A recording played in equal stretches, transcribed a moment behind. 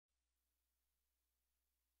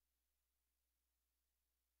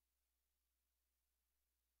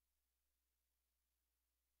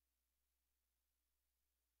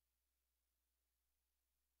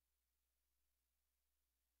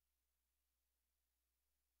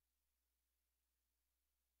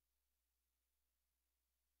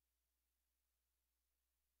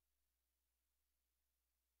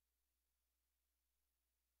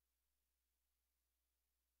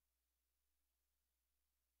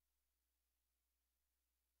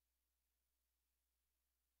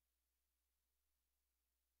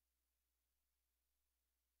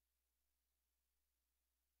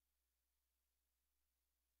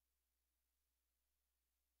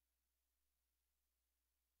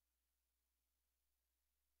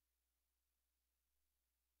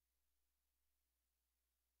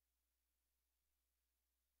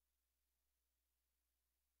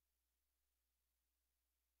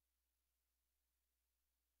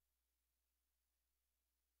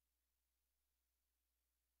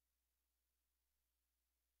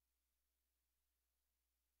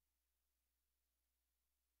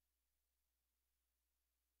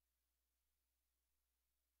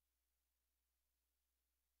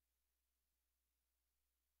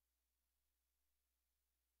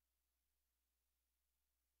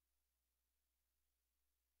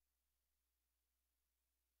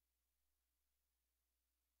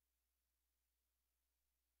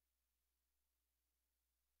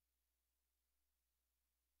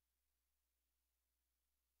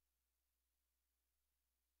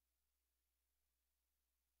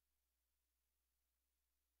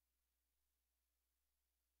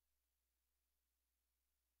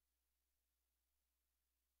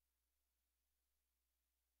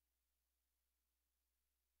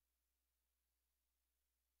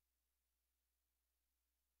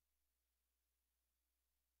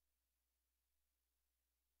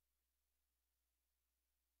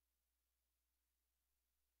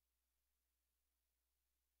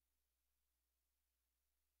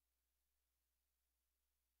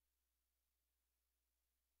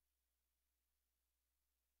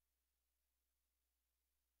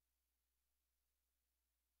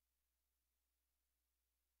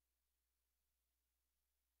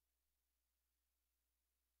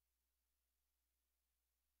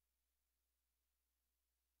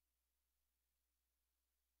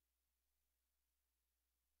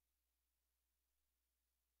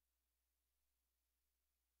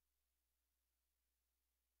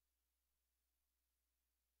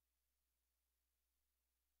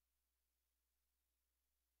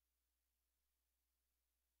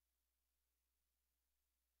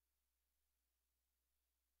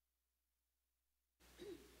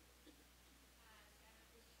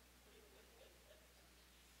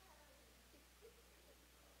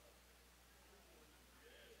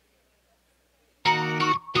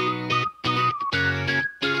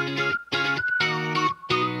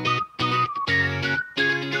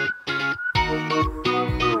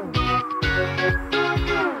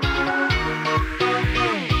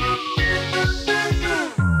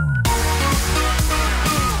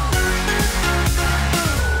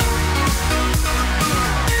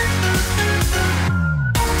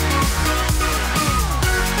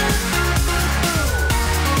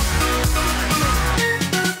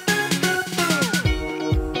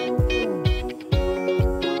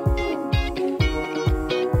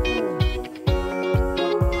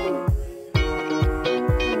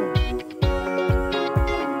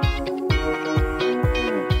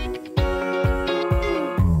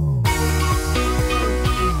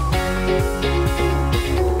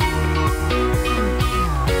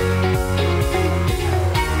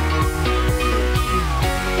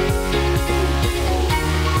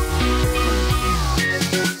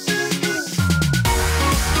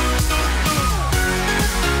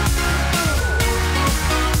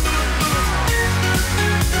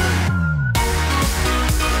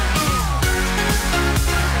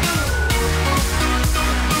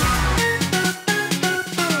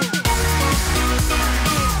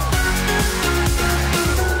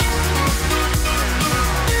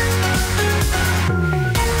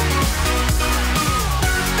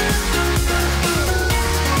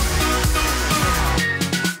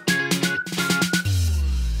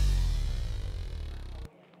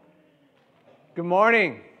Good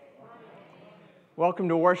morning. Welcome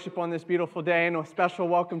to worship on this beautiful day, and a special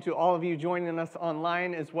welcome to all of you joining us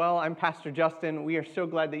online as well. I'm Pastor Justin. We are so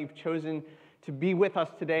glad that you've chosen to be with us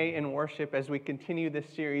today in worship as we continue this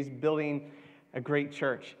series, Building a Great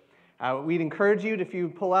Church. We'd encourage you, if you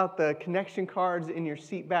pull out the connection cards in your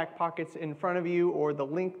seat back pockets in front of you, or the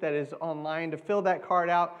link that is online, to fill that card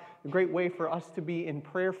out. A great way for us to be in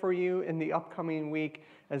prayer for you in the upcoming week,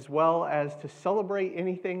 as well as to celebrate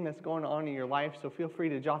anything that's going on in your life. So feel free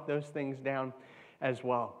to jot those things down as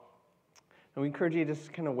well. And we encourage you to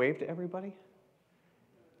just kind of wave to everybody.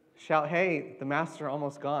 Shout, hey, the Master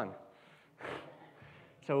almost gone.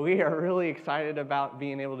 So we are really excited about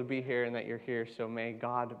being able to be here and that you're here. So may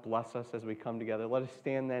God bless us as we come together. Let us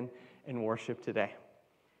stand then and worship today.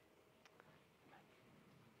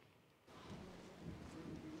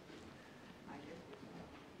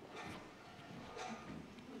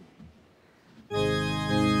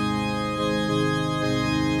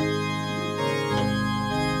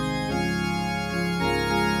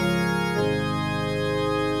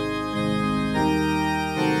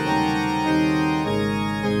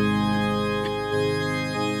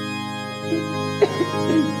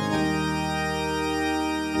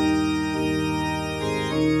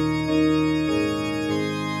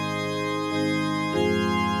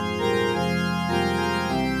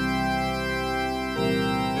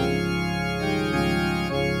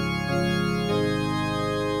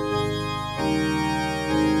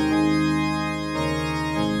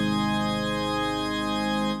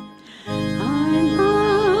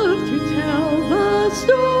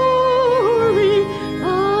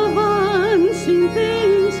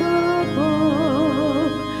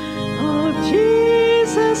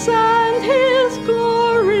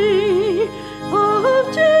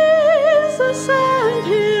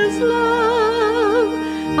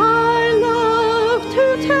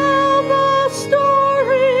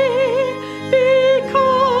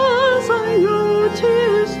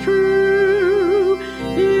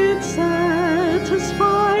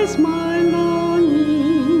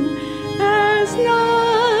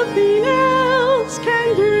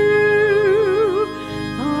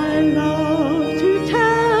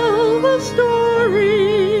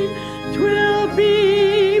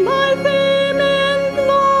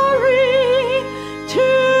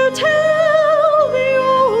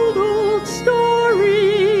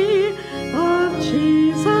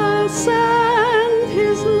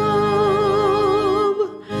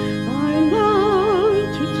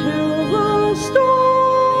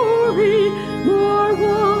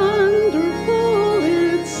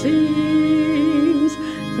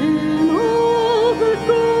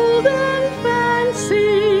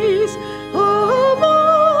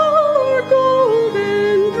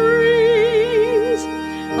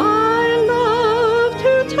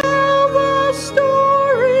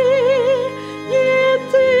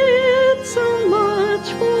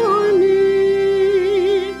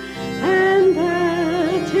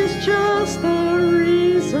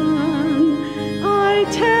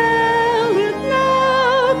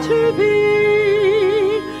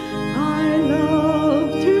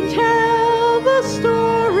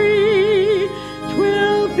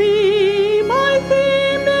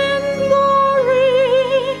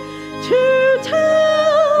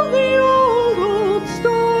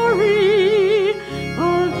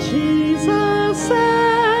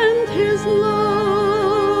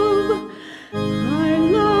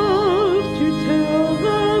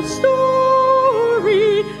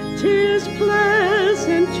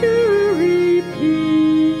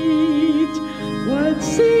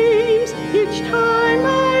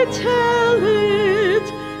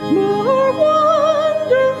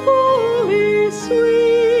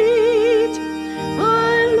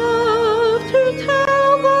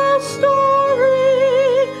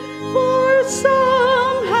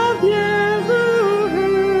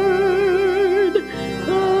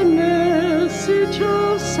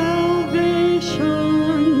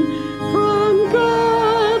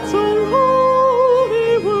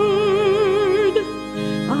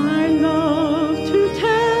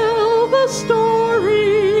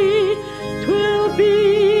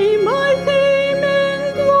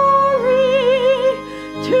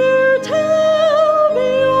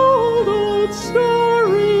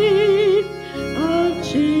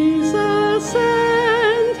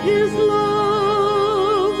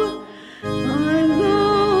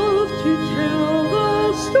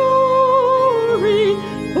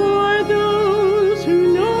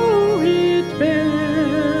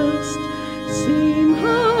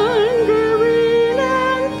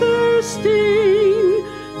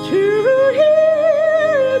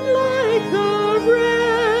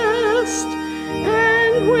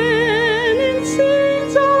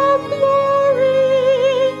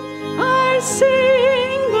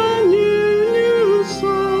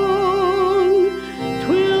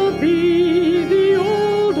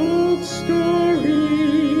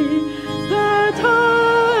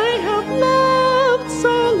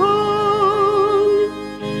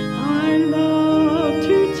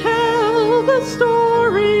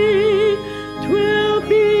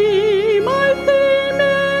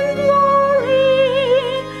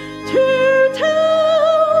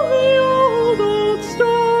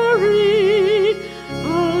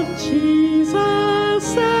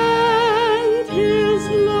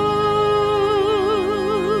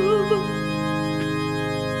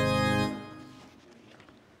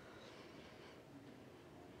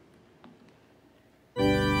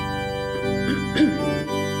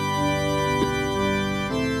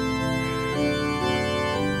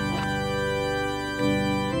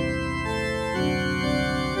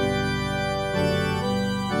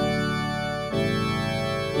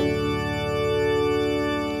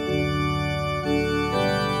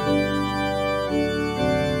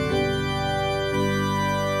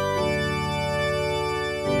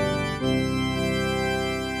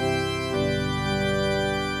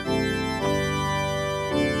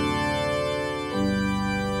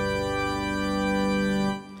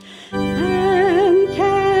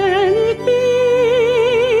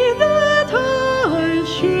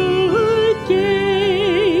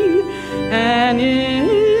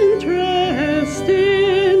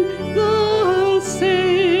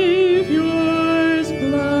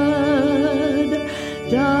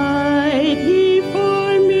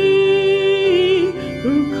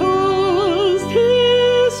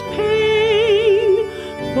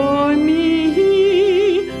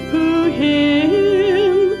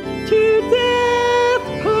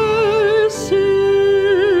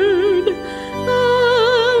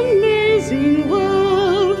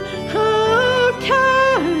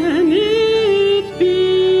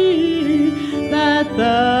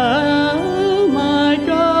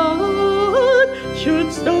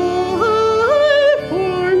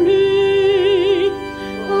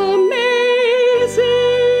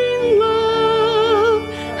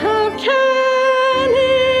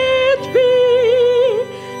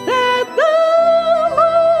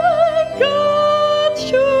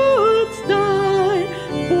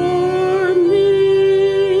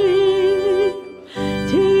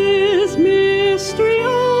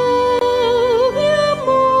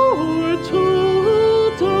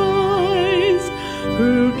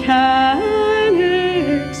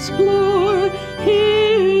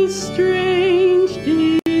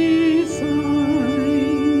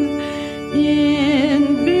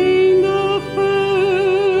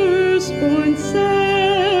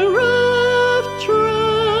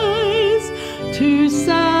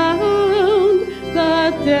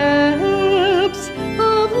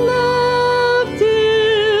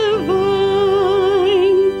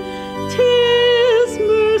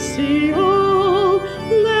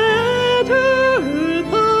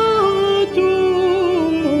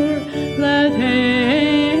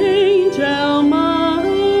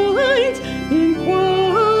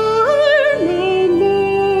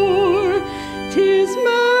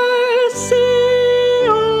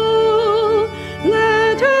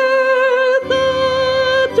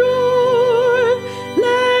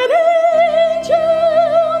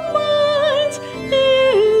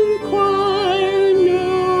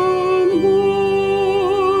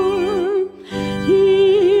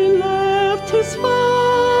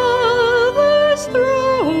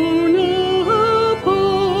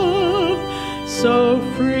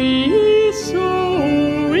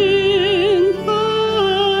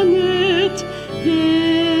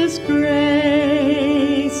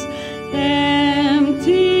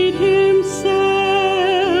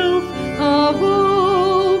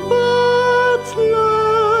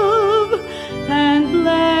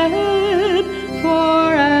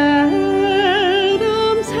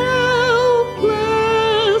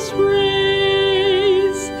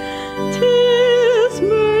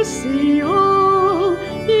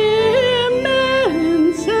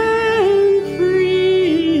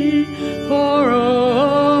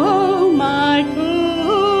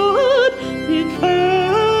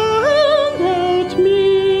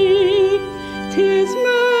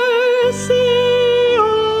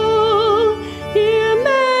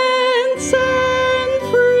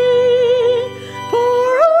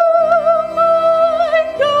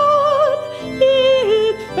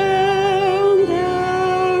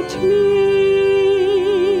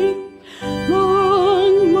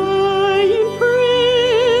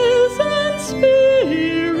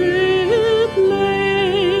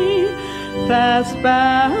 past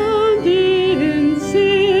bound in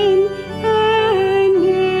sin and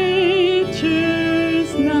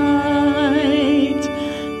nature's night.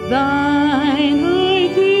 Thine eye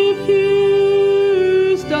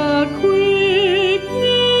diffused a quickening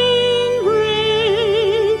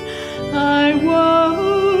ray. I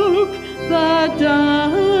woke the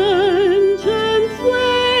dungeon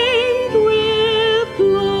flamed with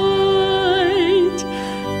light.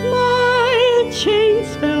 My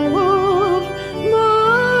chains fell off,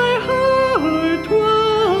 my heart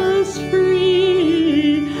was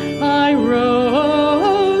free. I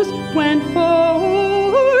rose, went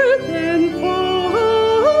forth, and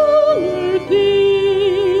followed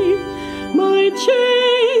thee. My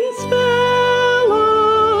chains fell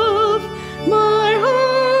off, my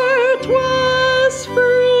heart was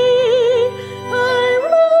free. I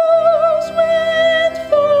rose, went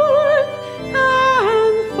forth,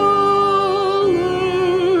 and followed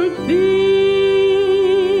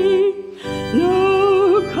thee.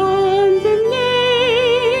 No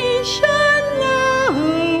condemnation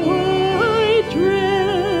now I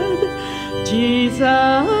dread.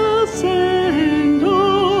 Jesus and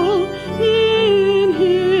all in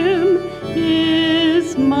him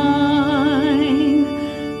is mine.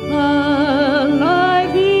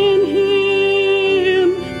 Alive in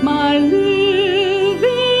him, my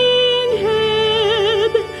living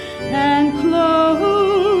head, and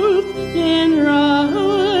clothed in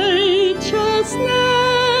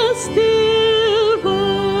righteousness divine.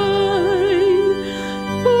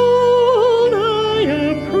 Bold I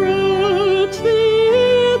approach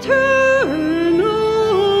the eternal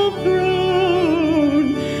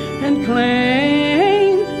throne and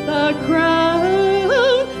claim the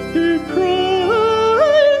crown through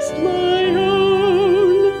Christ my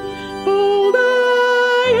own. Bold I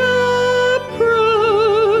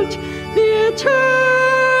approach the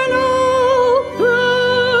eternal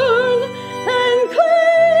throne and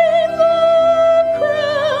claim the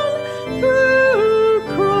crown through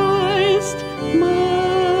Christ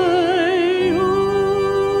my own.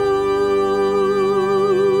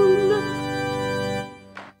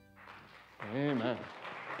 Amen.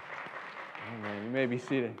 Amen. You may be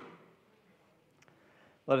seated.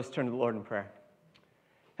 Let us turn to the Lord in prayer.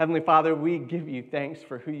 Heavenly Father, we give you thanks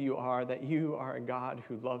for who you are, that you are a God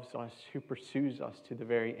who loves us, who pursues us to the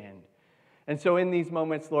very end. And so in these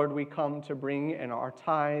moments, Lord, we come to bring in our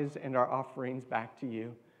tithes and our offerings back to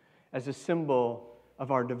you as a symbol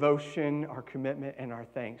of our devotion, our commitment, and our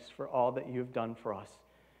thanks for all that you have done for us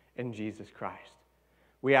in Jesus Christ.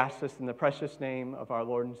 We ask this in the precious name of our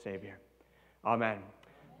Lord and Savior. Amen.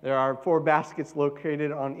 There are 4 baskets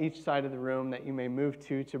located on each side of the room that you may move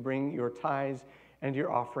to bring your tithes and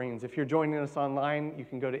your offerings. If you're joining us online, you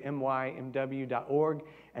can go to mymw.org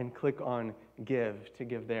and click on Give to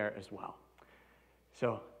give there as well.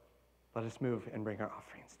 So let us move and bring our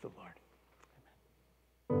offerings to the Lord.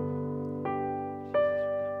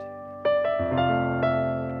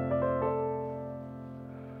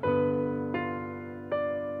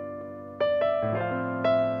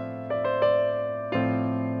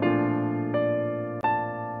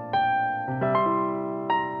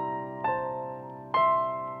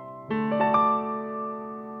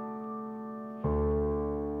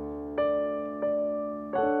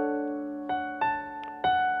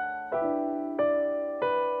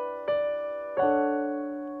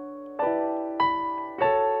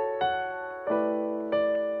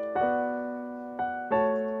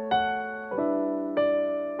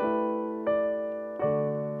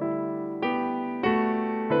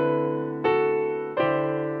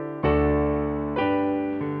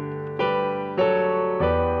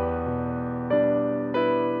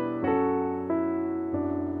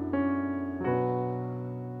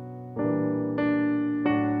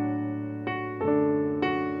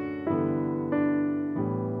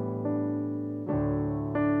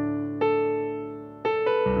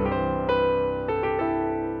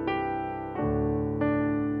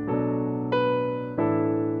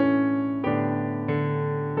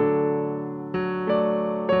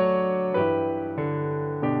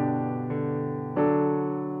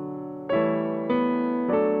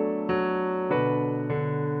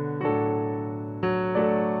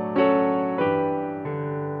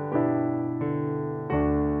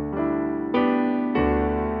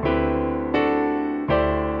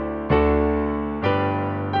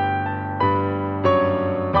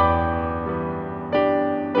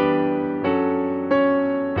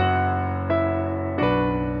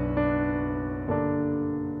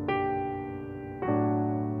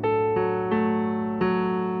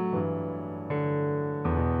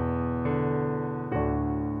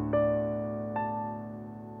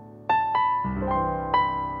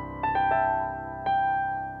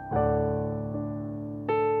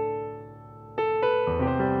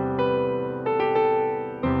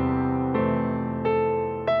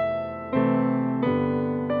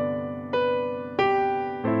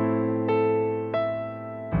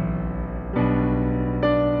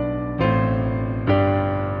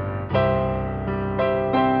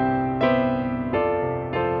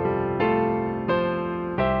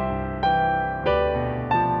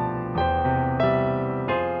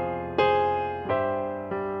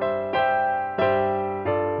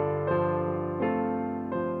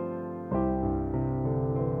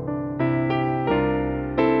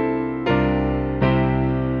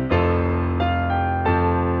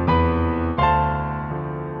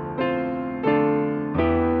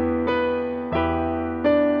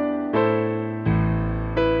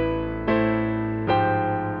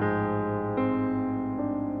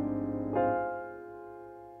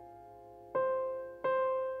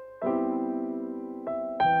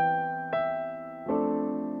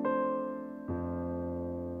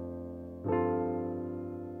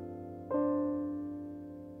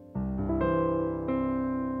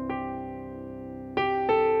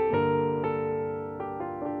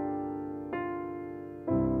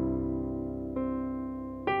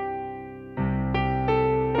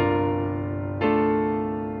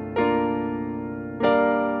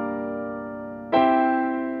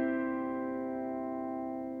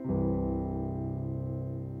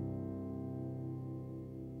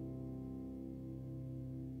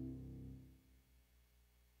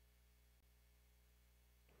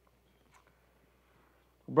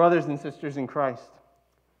 Brothers and sisters in Christ,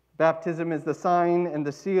 baptism is the sign and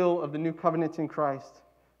the seal of the new covenant in Christ,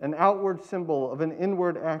 an outward symbol of an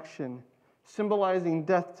inward action, symbolizing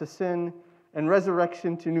death to sin and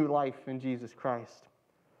resurrection to new life in Jesus Christ.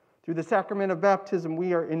 Through the sacrament of baptism,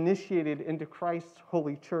 we are initiated into Christ's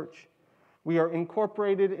holy church. We are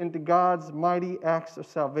incorporated into God's mighty acts of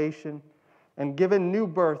salvation and given new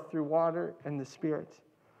birth through water and the Spirit.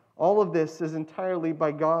 All of this is entirely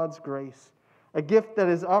by God's grace, a gift that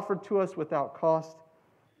is offered to us without cost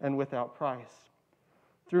and without price.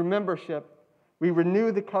 Through membership, we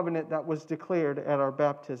renew the covenant that was declared at our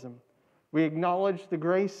baptism. We acknowledge the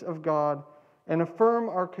grace of God and affirm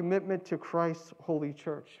our commitment to Christ's holy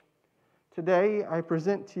church. Today, I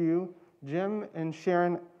present to you Jim and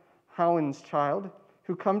Sharon Howenschild,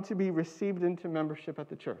 who come to be received into membership at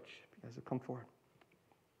the church. You guys will come forward.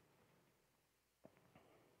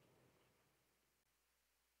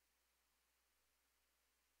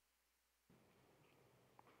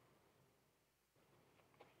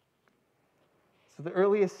 So the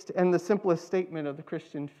earliest and the simplest statement of the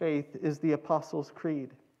Christian faith is the Apostles'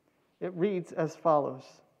 Creed. It reads as follows: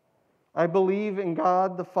 I believe in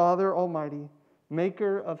God the Father Almighty,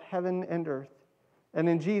 maker of heaven and earth, and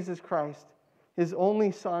in Jesus Christ, his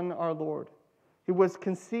only Son, our Lord, who was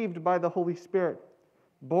conceived by the Holy Spirit,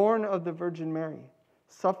 born of the Virgin Mary,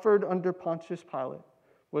 suffered under Pontius Pilate,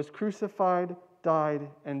 was crucified, died,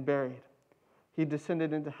 and buried. He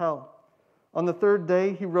descended into hell. On the third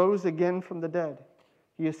day, he rose again from the dead.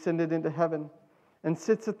 He ascended into heaven and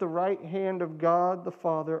sits at the right hand of God the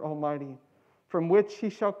Father Almighty, from which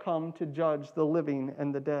he shall come to judge the living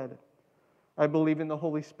and the dead. I believe in the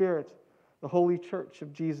Holy Spirit, the holy church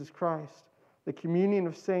of Jesus Christ, the communion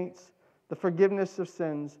of saints, the forgiveness of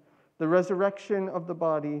sins, the resurrection of the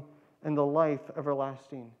body, and the life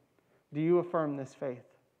everlasting. Do you affirm this faith?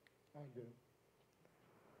 I do.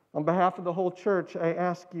 On behalf of the whole church, I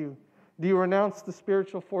ask you, do you renounce the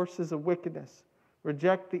spiritual forces of wickedness,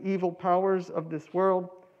 reject the evil powers of this world,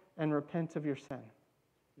 and repent of your sin?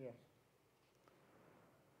 Yes.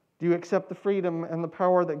 Do you accept the freedom and the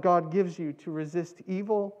power that God gives you to resist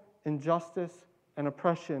evil, injustice, and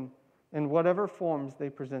oppression in whatever forms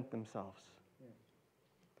they present themselves? Yes.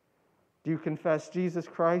 Do you confess Jesus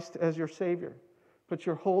Christ as your Savior, put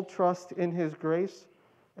your whole trust in his grace,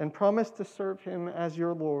 and promise to serve him as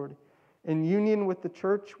your Lord in union with the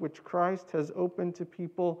church which Christ has opened to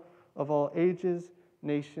people of all ages,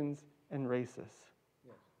 nations, and races?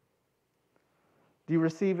 Yes. Do you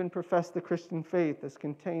receive and profess the Christian faith as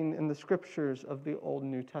contained in the scriptures of the Old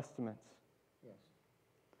and New Testaments? Yes.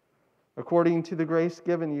 According to the grace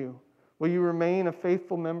given you, will you remain a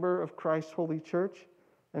faithful member of Christ's holy church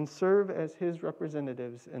and serve as his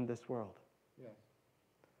representatives in this world? Yes.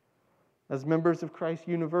 As members of Christ's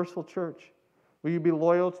universal church, will you be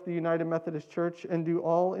loyal to the United Methodist Church and do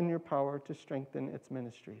all in your power to strengthen its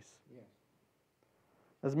ministries? Yes.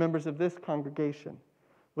 As members of this congregation,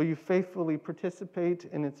 will you faithfully participate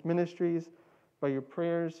in its ministries by your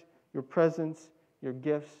prayers, your presence, your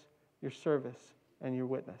gifts, your service, and your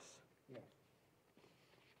witness? Yes.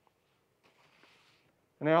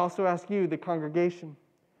 And I also ask you, the congregation,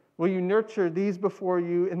 will you nurture these before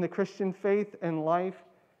you in the Christian faith and life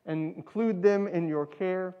and include them in your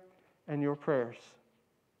care and your prayers?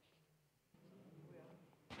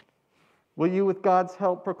 Will you, with God's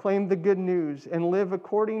help, proclaim the good news and live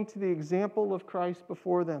according to the example of Christ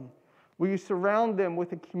before them? Will you surround them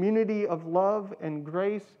with a community of love and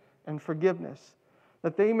grace and forgiveness,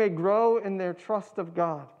 that they may grow in their trust of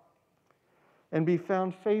God and be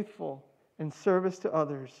found faithful in service to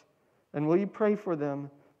others? And will you pray for them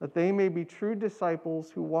that they may be true disciples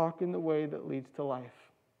who walk in the way that leads to life?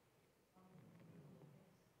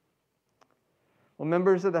 Well,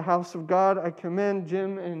 members of the house of God, I commend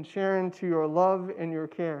Jim and Sharon to your love and your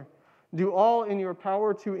care. Do all in your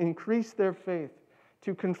power to increase their faith,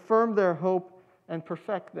 to confirm their hope, and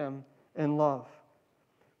perfect them in love.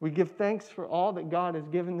 We give thanks for all that God has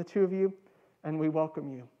given the two of you, and we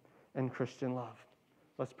welcome you in Christian love.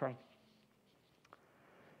 Let's pray.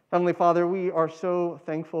 Heavenly Father, we are so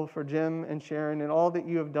thankful for Jim and Sharon and all that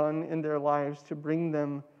you have done in their lives to bring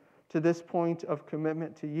them to this point of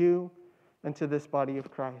commitment to you and to this body of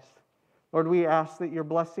Christ. Lord, we ask that your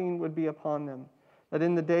blessing would be upon them, that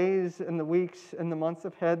in the days and the weeks and the months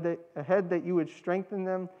ahead that you would strengthen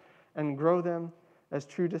them and grow them as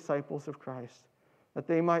true disciples of Christ, that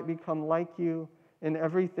they might become like you in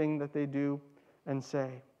everything that they do and say.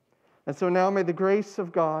 And so now may the grace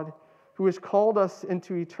of God, who has called us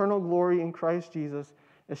into eternal glory in Christ Jesus,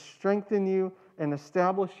 strengthen you and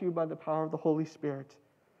establish you by the power of the Holy Spirit,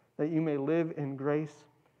 that you may live in grace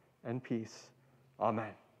and peace.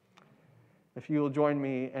 Amen. If you will join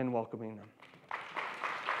me in welcoming them.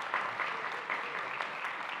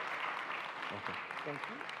 Welcome. Thank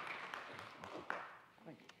you.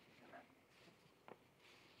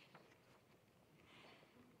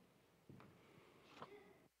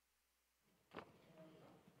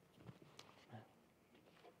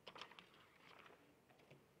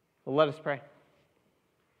 Well, let us pray.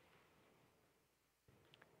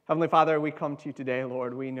 Heavenly Father, we come to you today,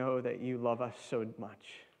 Lord. We know that you love us so much.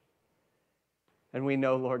 And we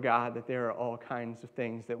know, Lord God, that there are all kinds of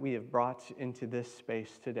things that we have brought into this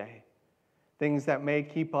space today. Things that may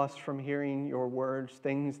keep us from hearing your words,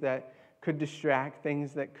 things that could distract,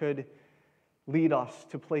 things that could lead us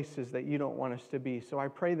to places that you don't want us to be. So I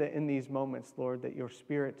pray that in these moments, Lord, that your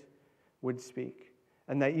Spirit would speak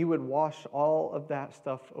and that you would wash all of that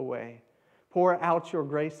stuff away. Pour out your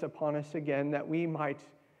grace upon us again that we might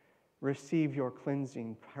receive your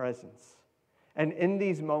cleansing presence. And in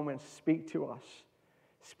these moments, speak to us.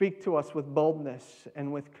 Speak to us with boldness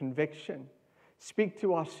and with conviction. Speak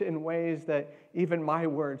to us in ways that even my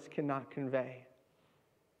words cannot convey.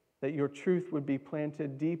 That your truth would be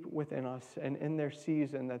planted deep within us, and in their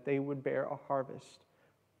season that they would bear a harvest.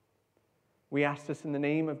 We ask this in the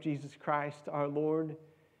name of Jesus Christ, our Lord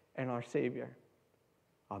and our Savior.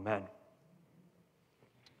 Amen.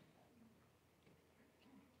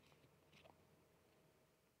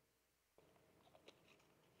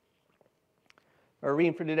 Our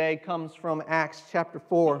reading for today comes from Acts chapter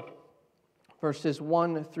 4, verses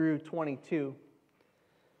 1 through 22.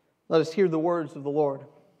 Let us hear the words of the Lord.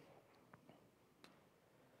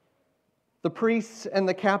 The priests and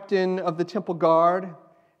the captain of the temple guard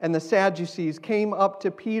and the Sadducees came up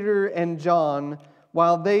to Peter and John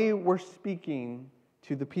while they were speaking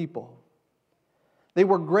to the people. They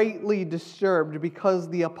were greatly disturbed because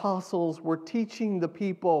the apostles were teaching the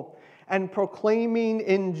people and proclaiming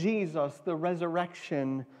in Jesus the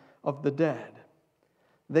resurrection of the dead.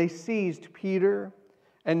 They seized Peter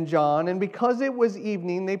and John, and because it was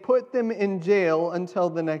evening, they put them in jail until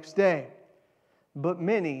the next day. But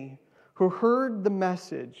many who heard the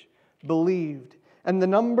message believed, and the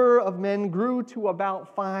number of men grew to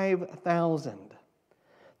about 5,000.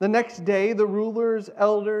 The next day, the rulers,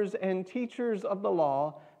 elders, and teachers of the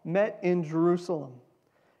law met in Jerusalem.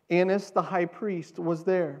 Annas the high priest was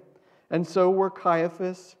there, and so were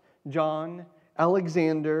Caiaphas, John,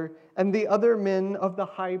 Alexander, and the other men of the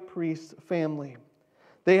high priest's family.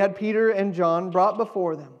 They had Peter and John brought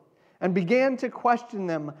before them and began to question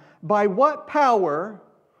them, "By what power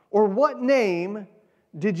or what name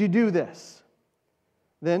did you do this?"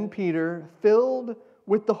 Then Peter, filled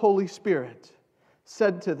with the Holy Spirit,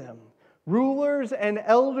 said to them, "Rulers and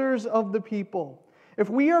elders of the people, if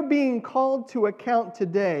we are being called to account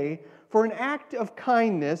today for an act of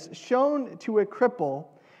kindness shown to a cripple,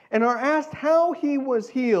 and are asked how he was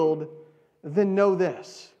healed, then know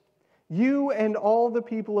this, you and all the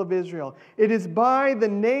people of Israel, it is by the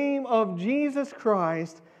name of Jesus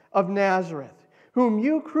Christ of Nazareth, whom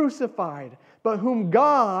you crucified, but whom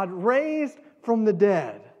God raised from the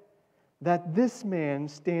dead, that this man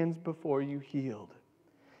stands before you healed.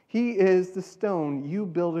 He is the stone you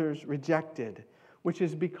builders rejected, which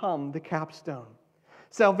has become the capstone.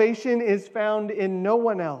 Salvation is found in no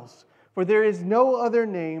one else, for there is no other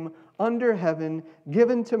name under heaven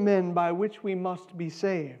given to men by which we must be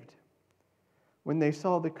saved." When they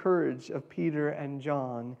saw the courage of Peter and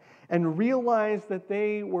John and realized that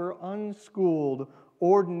they were unschooled,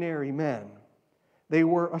 ordinary men, they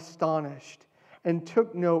were astonished and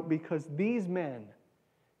took note because these men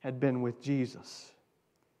had been with Jesus.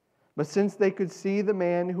 But since they could see the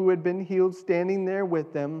man who had been healed standing there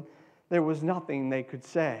with them, there was nothing they could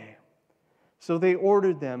say. So they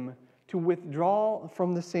ordered them to withdraw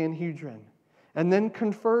from the Sanhedrin and then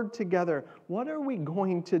conferred together, "What are we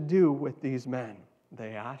going to do with these men?"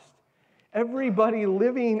 they asked. "Everybody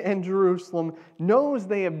living in Jerusalem knows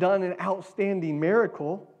they have done an outstanding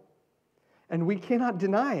miracle, and we cannot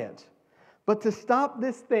deny it. But to stop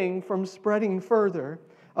this thing from spreading further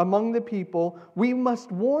among the people, we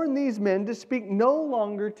must warn these men to speak no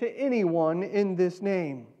longer to anyone in this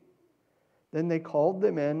name." Then they called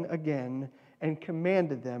the men again and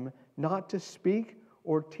commanded them not to speak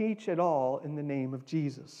or teach at all in the name of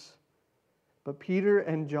Jesus. But Peter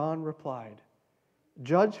and John replied,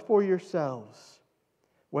 "Judge for yourselves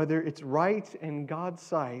whether it's right in God's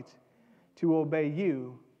sight to obey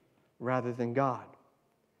you rather than God.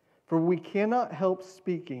 For we cannot help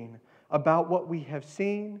speaking about what we have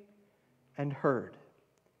seen and heard."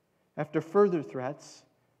 After further threats,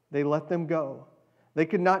 they let them go. They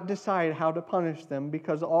could not decide how to punish them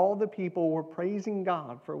because all the people were praising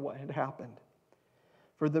God for what had happened.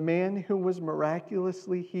 for the man who was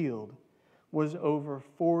miraculously healed was over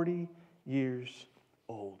 40 years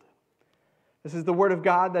old. This is the word of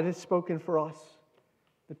God that is spoken for us,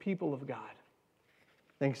 the people of God.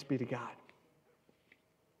 Thanks be to God.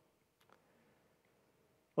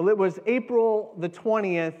 Well, it was April the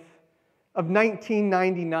 20th of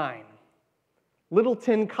 1999.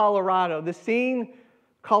 Littleton, Colorado, the scene,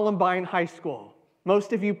 Columbine High School.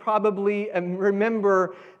 Most of you probably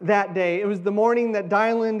remember that day. It was the morning that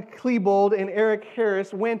Dylan Klebold and Eric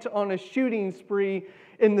Harris went on a shooting spree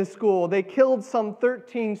in the school. They killed some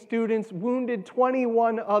 13 students, wounded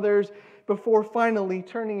 21 others before finally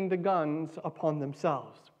turning the guns upon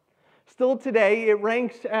themselves. Still today, it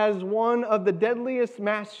ranks as one of the deadliest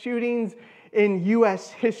mass shootings in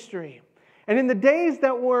U.S. history. And in the days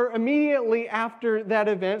that were immediately after that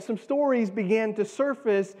event, some stories began to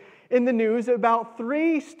surface in the news about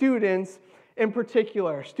 3 students in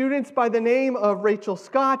particular. Students by the name of Rachel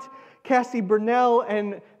Scott, Cassie Burnell,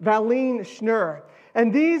 and Valine Schnur.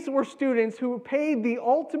 And these were students who paid the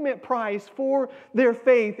ultimate price for their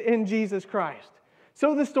faith in Jesus Christ.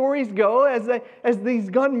 So the stories go, as these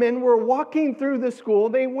gunmen were walking through the school,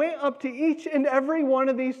 they went up to each and every one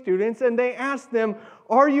of these students and they asked them,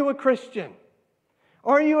 "Are you a Christian?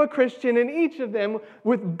 Are you a Christian?" And each of them,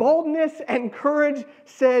 with boldness and courage,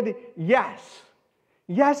 said, "Yes.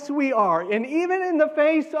 Yes, we are." And even in the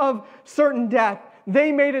face of certain death,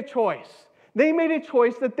 they made a choice. They made a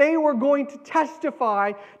choice that they were going to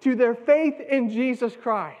testify to their faith in Jesus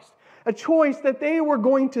Christ. A choice that they were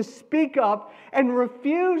going to speak up and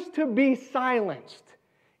refuse to be silenced.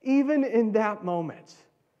 Even in that moment,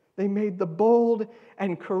 they made the bold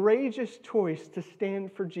and courageous choice to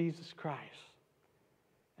stand for Jesus Christ.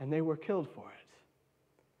 And they were killed for it.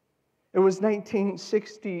 It was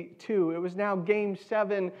 1962. It was now Game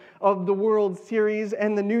 7 of the World Series,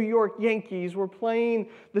 and the New York Yankees were playing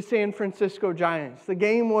the San Francisco Giants. The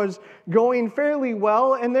game was going fairly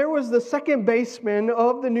well, and there was the second baseman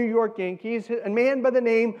of the New York Yankees, a man by the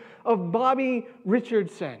name of Bobby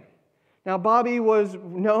Richardson. Now, Bobby was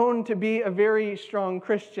known to be a very strong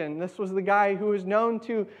Christian. This was the guy who was known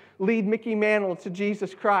to lead Mickey Mantle to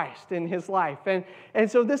Jesus Christ in his life.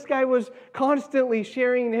 And so this guy was constantly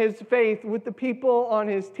sharing his faith with the people on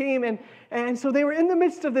his team. And so they were in the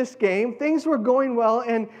midst of this game. Things were going well.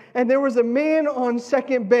 And there was a man on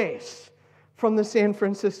second base from the San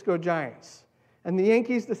Francisco Giants. And the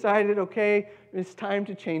Yankees decided, okay, it's time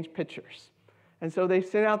to change pitchers. And so they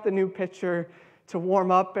sent out the new pitcher to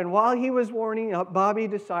warm up, and while he was warming up, Bobby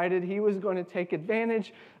decided he was going to take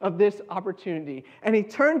advantage of this opportunity. And he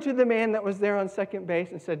turned to the man that was there on second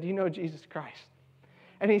base and said, "Do you know Jesus Christ?"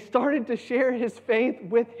 And he started to share his faith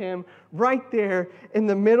with him right there in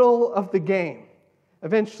the middle of the game.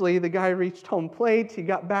 Eventually, the guy reached home plate, he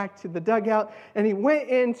got back to the dugout, and he went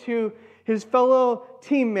into his fellow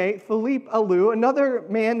teammate, Philippe Alou, another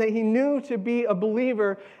man that he knew to be a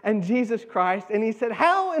believer in Jesus Christ, and he said,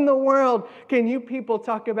 "How in the world can you people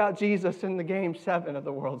talk about Jesus in the Game 7 of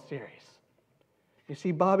the World Series?" You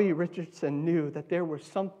see, Bobby Richardson knew that there was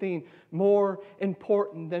something more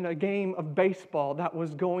important than a game of baseball that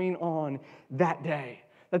was going on that day.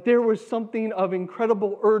 That there was something of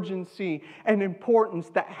incredible urgency and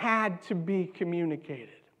importance that had to be communicated.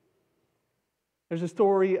 There's a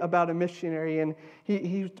story about a missionary, and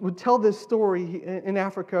he would tell this story in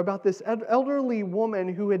Africa about this elderly woman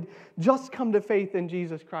who had just come to faith in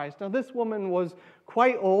Jesus Christ. Now, this woman was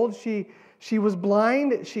quite old. She was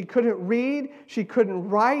blind. She couldn't read. She couldn't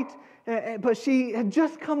write. But she had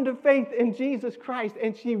just come to faith in Jesus Christ,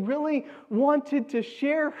 and she really wanted to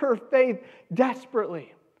share her faith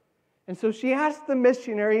desperately. And so she asked the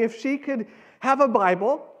missionary if she could have a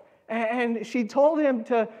Bible, and she told him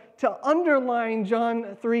to underline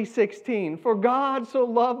John 3:16. "For God so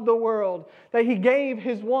loved the world that he gave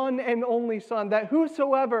his one and only Son, that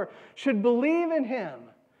whosoever should believe in him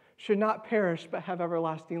should not perish but have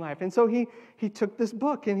everlasting life." And so he took this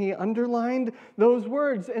book and he underlined those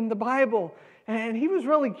words in the Bible. And he was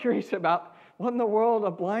really curious about what in the world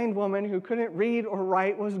a blind woman who couldn't read or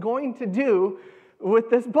write was going to do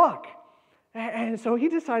with this book. And so he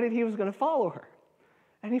decided he was going to follow her.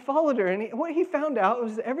 And he followed her, and what he found out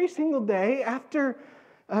was every single day after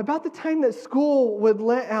about the time that school would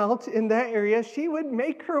let out in that area, she would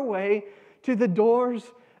make her way to the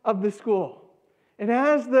doors of the school. And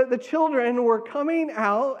as the children were coming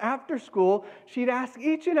out after school, she'd ask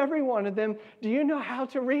each and every one of them, "Do you know how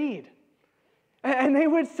to read?" And they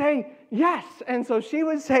would say, "Yes." And so she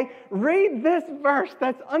would say, "Read this verse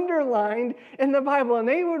that's underlined in the Bible." And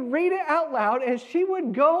they would read it out loud, and she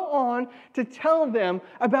would go on to tell them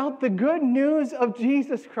about the good news of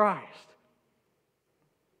Jesus Christ.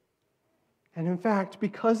 And in fact,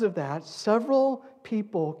 because of that, several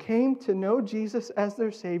people came to know Jesus as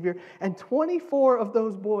their Savior, and 24 of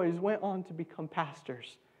those boys went on to become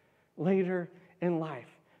pastors later in life,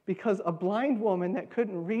 because a blind woman that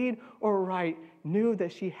couldn't read or write knew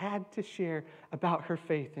that she had to share about her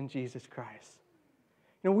faith in Jesus Christ.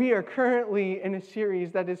 Now, we are currently in a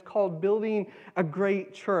series that is called Building a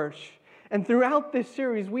Great Church. And throughout this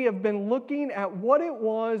series, we have been looking at what it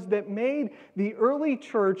was that made the early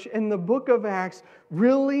church in the book of Acts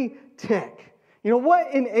really tick.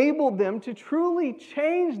 What enabled them to truly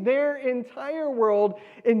change their entire world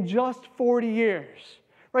in just 40 years?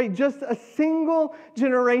 Right? Just a single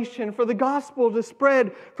generation for the gospel to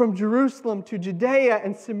spread from Jerusalem to Judea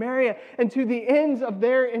and Samaria and to the ends of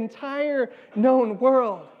their entire known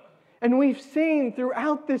world. And we've seen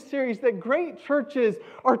throughout this series that great churches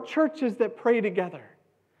are churches that pray together.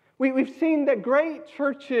 We've seen that great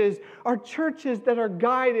churches are churches that are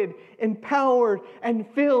guided, empowered, and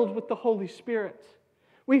filled with the Holy Spirit.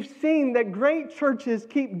 We've seen that great churches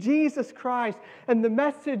keep Jesus Christ and the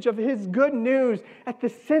message of His good news at the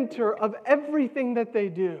center of everything that they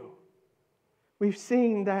do. We've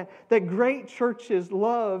seen that great churches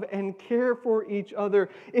love and care for each other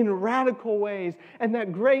in radical ways, and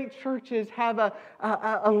that great churches have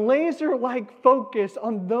a laser-like focus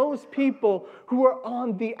on those people who are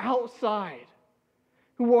on the outside,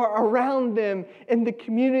 who are around them in the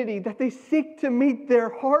community, that they seek to meet their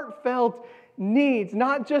heartfelt needs,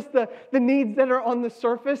 not just the needs that are on the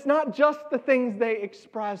surface, not just the things they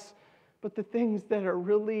express, but the things that are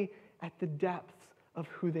really at the depth of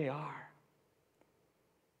who they are.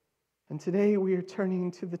 And today we are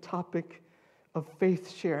turning to the topic of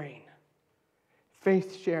faith sharing.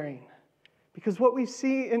 Faith sharing. Because what we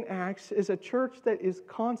see in Acts is a church that is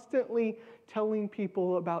constantly telling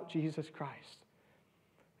people about Jesus Christ.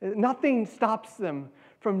 Nothing stops them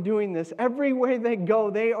from doing this. Everywhere they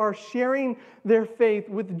go, they are sharing their faith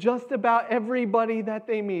with just about everybody that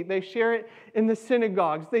they meet. They share it in the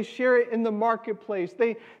synagogues. They share it in the marketplace.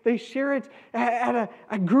 They share it at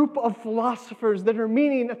a group of philosophers that are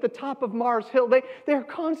meeting at the top of Mars Hill. They're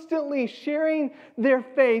constantly sharing their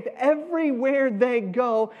faith everywhere they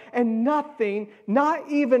go, and nothing, not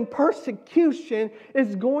even persecution,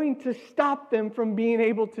 is going to stop them from being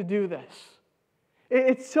able to do this.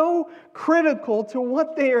 It's so critical to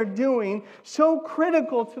what they are doing, so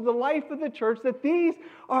critical to the life of the church, that these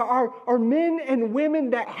are men and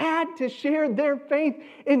women that had to share their faith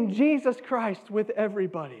in Jesus Christ with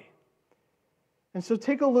everybody. And so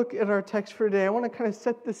take a look at our text for today. I want to kind of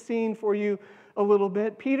set the scene for you a little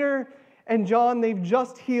bit. Peter and John, they've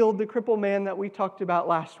just healed the crippled man that we talked about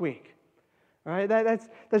last week. All right,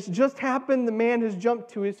 that's just happened. The man has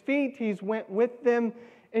jumped to his feet. He's went with them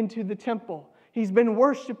into the temple. He's been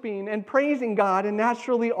worshiping and praising God, and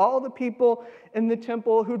naturally all the people in the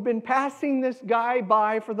temple who'd been passing this guy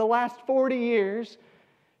by for the last 40 years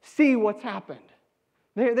see what's happened.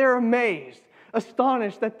 They're amazed,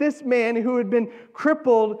 astonished that this man who had been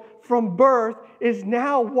crippled from birth is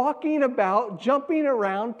now walking about, jumping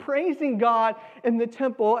around, praising God in the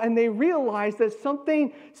temple, and they realize that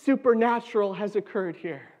something supernatural has occurred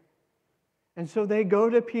here. And so they go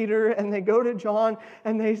to Peter and they go to John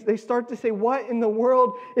and they start to say, what in the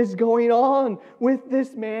world is going on with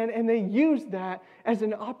this man? And they use that as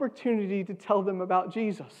an opportunity to tell them about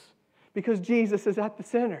Jesus, because Jesus is at the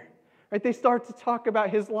center. Right? They start to talk about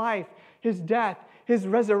His life, His death, His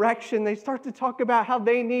resurrection. They start to talk about how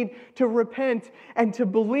they need to repent and to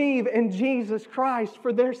believe in Jesus Christ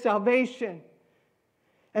for their salvation.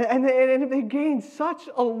 And they gain such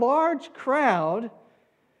a large crowd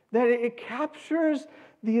that it captures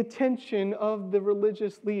the attention of the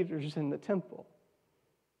religious leaders in the temple.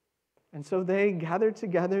 And so they gathered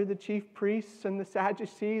together, the chief priests and the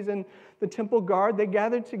Sadducees and the temple guard. They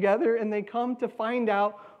gathered together and they come to find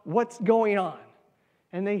out what's going on.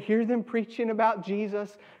 And they hear them preaching about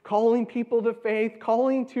Jesus, calling people to faith,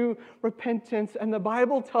 calling to repentance. And the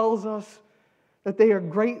Bible tells us that they are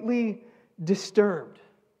greatly disturbed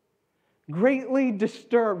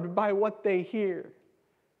by what they hear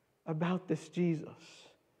about this Jesus.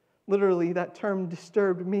 Literally, that term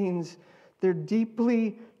disturbed means they're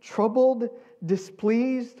deeply troubled,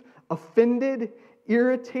 displeased, offended,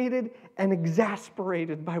 irritated, and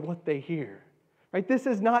exasperated by what they hear. Right? This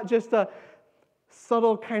is not just a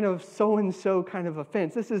subtle kind of so-and-so kind of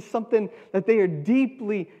offense. This is something that they are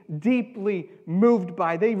deeply, deeply moved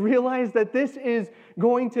by. They realize that this is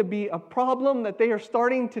going to be a problem, that they are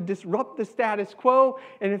starting to disrupt the status quo,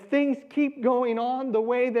 and if things keep going on the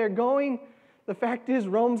way they're going, The fact is,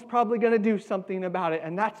 Rome's probably going to do something about it,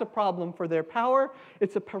 and that's a problem for their power.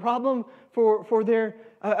 It's a problem for their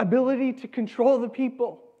ability to control the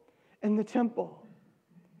people in the temple.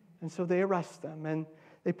 And so they arrest them, and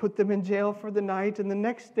they put them in jail for the night, and the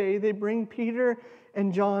next day they bring Peter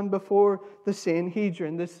and John before the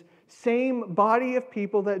Sanhedrin, this same body of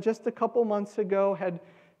people that just a couple months ago had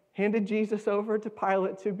handed Jesus over to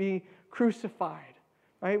Pilate to be crucified,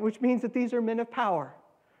 right? Which means that these are men of power,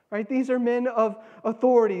 right? These are men of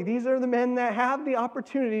authority. These are the men that have the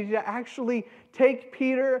opportunity to actually take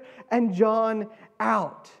Peter and John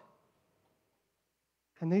out.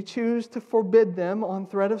 And they choose to forbid them on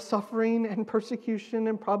threat of suffering and persecution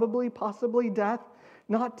and possibly death,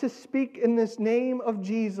 not to speak in this name of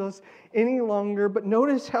Jesus any longer. But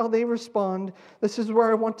notice how they respond. This is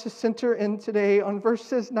where I want to center in today on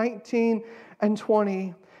verses 19 and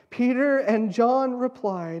 20. Peter and John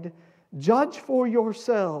replied, "Judge for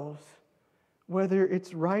yourselves whether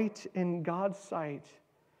it's right in God's sight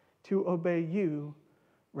to obey you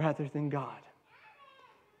rather than God.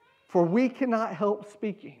 For we cannot help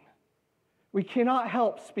speaking. We cannot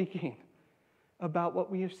help speaking about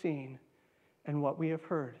what we have seen and what we have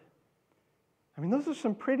heard." I mean, those are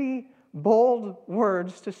some pretty bold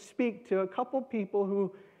words to speak to a couple people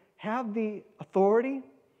who have the authority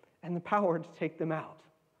and the power to take them out.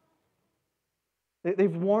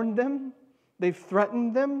 They've warned them. They've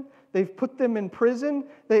threatened them. They've put them in prison.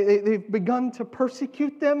 They've begun to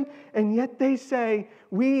persecute them. And yet they say,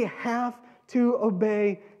 we have to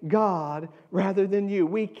obey God rather than you.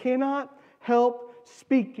 We cannot help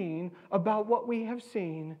speaking about what we have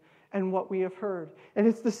seen and what we have heard. And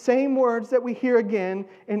it's the same words that we hear again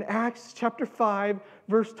in Acts chapter 5,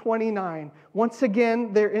 verse 29. Once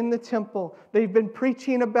again, they're in the temple. They've been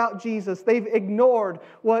preaching about Jesus. They've ignored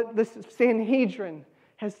what the Sanhedrin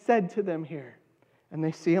has said to them here. And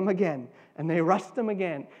they see him again, and they arrest them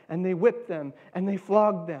again, and they whip them, and they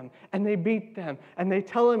flog them, and they beat them, and they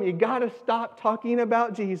tell them, you got to stop talking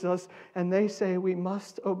about Jesus. And they say, we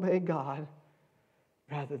must obey God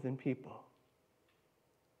rather than people.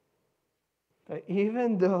 But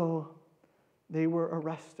even though they were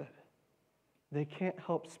arrested, they can't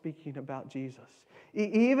help speaking about Jesus.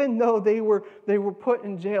 Even though they were put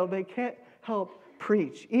in jail, they can't help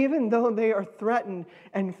preach. Even though they are threatened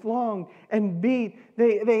and flogged and beat,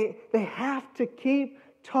 they have to keep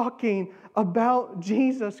talking about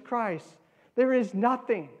Jesus Christ. There is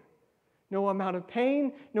nothing, no amount of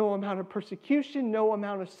pain, no amount of persecution, no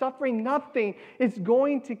amount of suffering, nothing is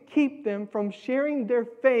going to keep them from sharing their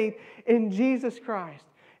faith in Jesus Christ.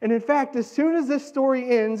 And in fact, as soon as this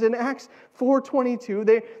story ends in Acts 4:22,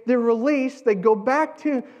 they're released, they go back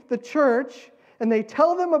to the church, and they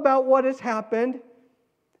tell them about what has happened,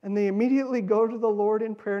 and they immediately go to the Lord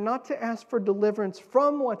in prayer, not to ask for deliverance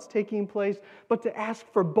from what's taking place, but to ask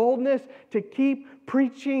for boldness to keep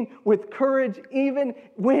preaching with courage even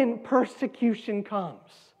when persecution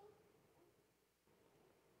comes.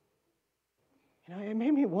 You know, it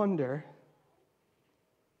made me wonder,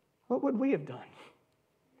 what would we have done?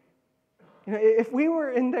 You know, if we were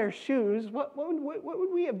in their shoes, what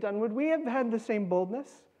would we have done? Would we have had the same boldness?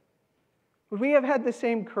 Would we have had the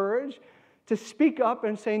same courage to speak up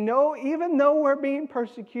and say, no, even though we're being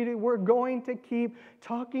persecuted, we're going to keep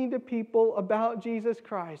talking to people about Jesus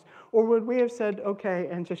Christ? Or would we have said, okay,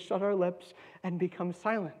 and just shut our lips and become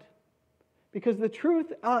silent? Because the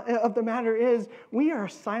truth of the matter is, we are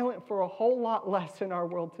silent for a whole lot less in our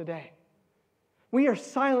world today. We are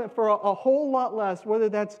silent for a whole lot less, whether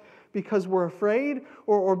that's because we're afraid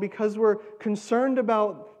or because we're concerned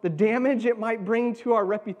about the damage it might bring to our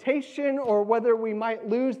reputation, or whether we might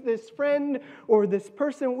lose this friend or this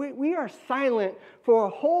person. We are silent for a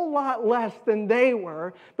whole lot less than they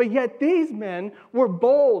were, but yet these men were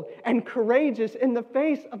bold and courageous in the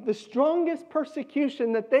face of the strongest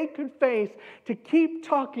persecution that they could face to keep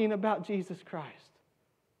talking about Jesus Christ.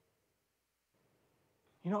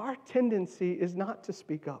 You know, our tendency is not to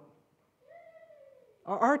speak up.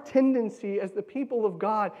 Our tendency as the people of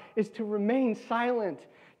God is to remain silent,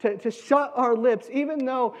 to shut our lips, even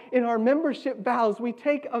though in our membership vows we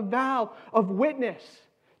take a vow of witness,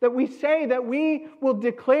 that we say that we will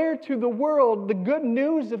declare to the world the good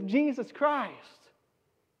news of Jesus Christ.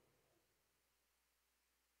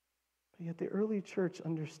 But yet the early church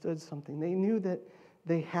understood something. They knew that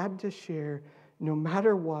they had to share no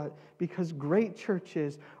matter what, because great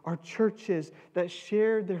churches are churches that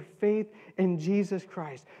share their faith in Jesus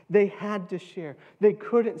Christ. They had to share. They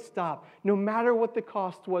couldn't stop. No matter what the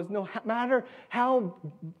cost was, no matter how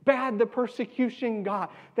bad the persecution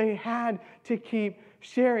got, they had to keep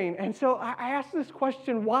sharing. And so I ask this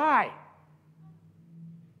question, why?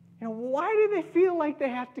 Why do they feel like they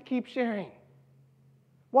have to keep sharing?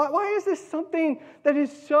 Why is this something that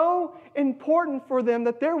is so important for them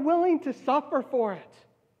that they're willing to suffer for it?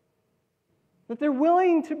 That they're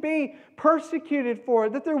willing to be persecuted for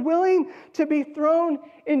it? That they're willing to be thrown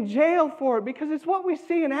in jail for it? Because it's what we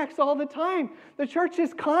see in Acts all the time. The church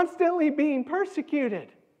is constantly being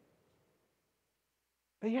persecuted.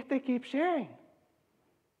 But yet they keep sharing.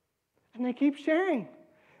 And they keep sharing.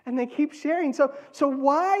 And they keep sharing. So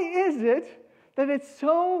why is it that it's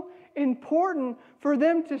so important for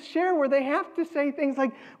them to share, where they have to say things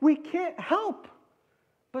like, we can't help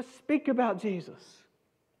but speak about Jesus?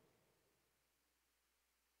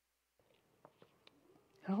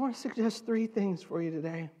 And I want to suggest 3 things for you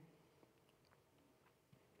today.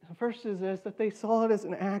 The first is this, that they saw it as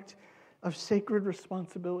an act of sacred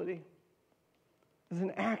responsibility. As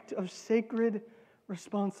an act of sacred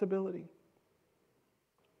responsibility.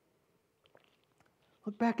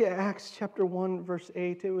 Look back at Acts chapter 1, verse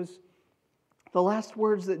 8. It was the last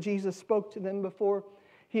words that Jesus spoke to them before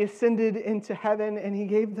he ascended into heaven, and he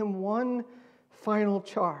gave them one final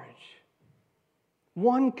charge,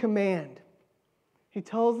 one command. He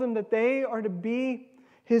tells them that they are to be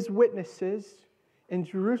his witnesses in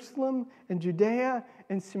Jerusalem and Judea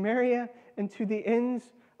and Samaria and to the ends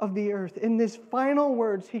of the earth. In these final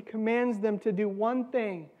words, he commands them to do one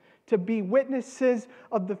thing, to be witnesses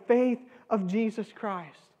of the faith of Jesus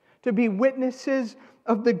Christ, to be witnesses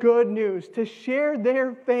of the good news, to share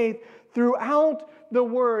their faith throughout the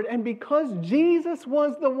word. And because Jesus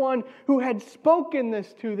was the one who had spoken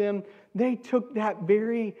this to them, they took that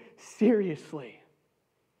very seriously.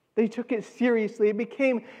 They took it seriously. It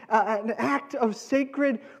became an act of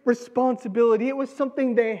sacred responsibility. It was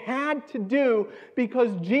something they had to do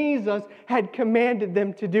because Jesus had commanded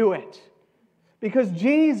them to do it. Because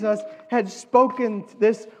Jesus had spoken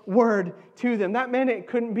this word to them. That meant it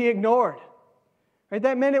couldn't be ignored. Right?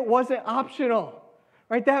 That meant it wasn't optional.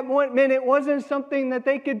 Right? That meant it wasn't something that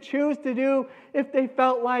they could choose to do if they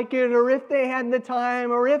felt like it, or if they had the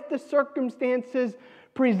time, or if the circumstances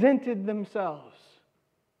presented themselves.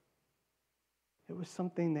 It was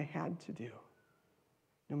something they had to do.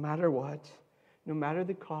 No matter what. No matter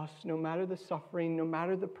the cost, no matter the suffering, no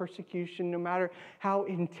matter the persecution, no matter how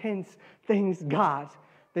intense things got,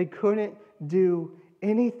 they couldn't do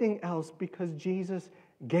anything else because Jesus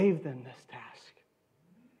gave them this task.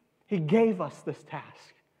 He gave us this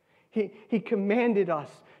task. He commanded us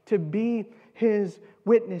to be his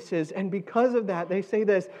witnesses. And because of that, they say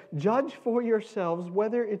this, judge for yourselves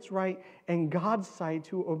whether it's right in God's sight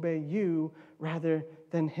to obey you rather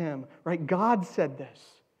than him. Right? God said this.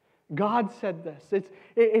 God said this.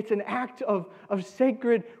 It's an act of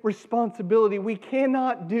sacred responsibility. We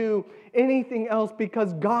cannot do anything else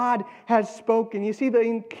because God has spoken. You see,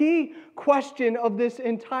 the key question of this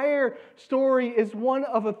entire story is one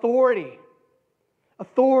of authority.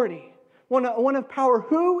 Authority. One of power.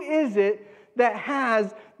 Who is it that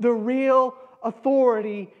has the real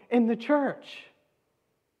authority in the church?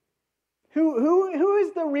 Who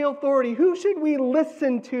is the real authority? Who should we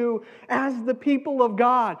listen to as the people of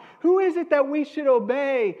God? Who is it that we should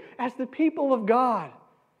obey as the people of God?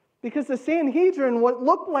 Because the Sanhedrin, what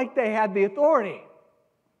looked like they had the authority.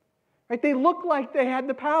 Right? They looked like they had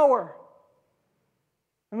the power.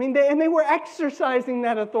 I mean, they were exercising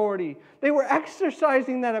that authority. They were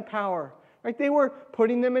exercising that power. Right? They were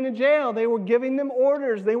putting them in a jail. They were giving them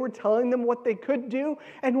orders. They were telling them what they could do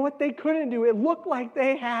and what they couldn't do. It looked like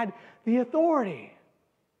they had the authority.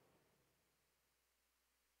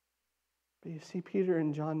 But you see, Peter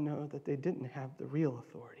and John know that they didn't have the real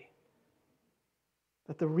authority.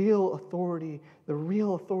 That the real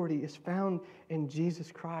authority is found in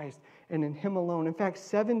Jesus Christ and in him alone. In fact,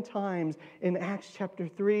 7 times in Acts chapter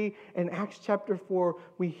 3 and Acts chapter 4,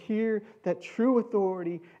 we hear that true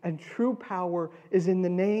authority and true power is in the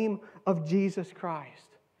name of Jesus Christ.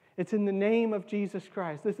 It's in the name of Jesus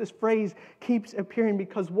Christ. This phrase keeps appearing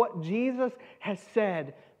because what Jesus has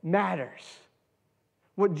said matters.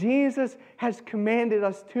 What Jesus has commanded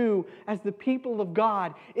us to as the people of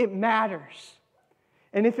God, it matters.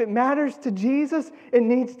 And if it matters to Jesus, it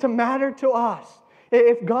needs to matter to us.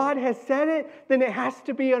 If God has said it, then it has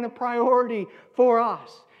to be a priority for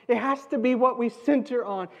us. It has to be what we center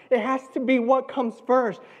on. It has to be what comes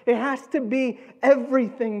first. It has to be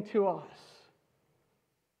everything to us.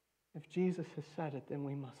 If Jesus has said it, then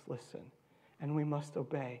we must listen, and we must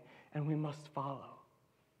obey, and we must follow.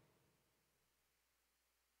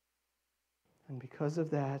 And because of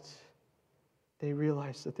that, they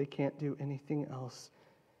realize that they can't do anything else,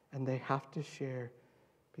 and they have to share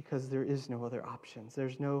because there is no other options.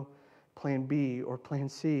 There's no plan B or plan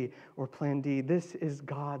C or plan D. This is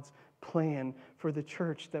God's plan for the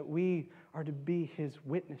church, that we are to be His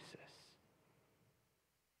witnesses.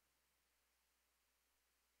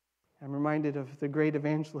 I'm reminded of the great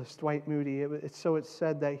evangelist Dwight Moody. It's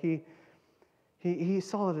said that he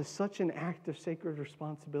saw it as such an act of sacred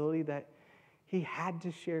responsibility that he had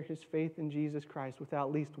to share his faith in Jesus Christ with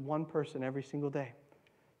at least one person every single day.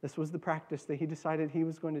 This was the practice that he decided he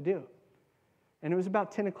was going to do. And it was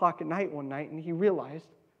about 10 o'clock at night one night, and he realized,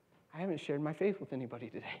 I haven't shared my faith with anybody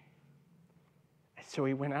today. And so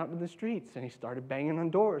he went out to the streets, and he started banging on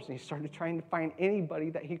doors, and he started trying to find anybody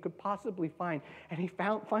that he could possibly find. And he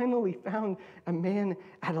finally found a man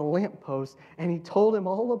at a lamppost, and he told him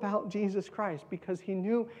all about Jesus Christ because he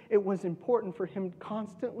knew it was important for him to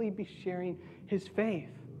constantly be sharing his faith.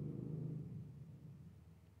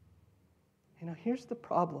 You know, here's the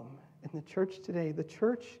problem in the church today. The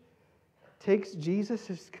church takes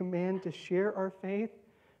Jesus' command to share our faith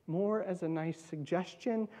more as a nice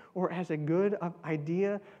suggestion or as a good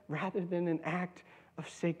idea rather than an act of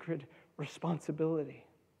sacred responsibility.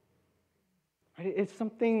 Right? It's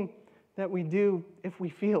something that we do if we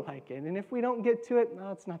feel like it. And if we don't get to it,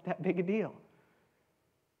 no, it's not that big a deal.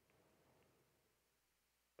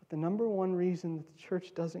 But the number one reason that the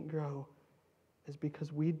church doesn't grow is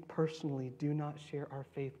because we personally do not share our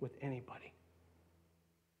faith with anybody.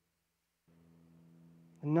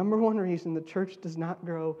 The number one reason the church does not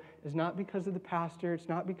grow is not because of the pastor, it's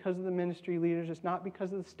not because of the ministry leaders, it's not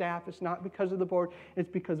because of the staff, it's not because of the board, it's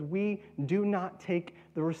because we do not take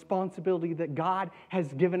the responsibility that God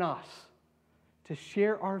has given us to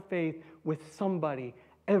share our faith with somebody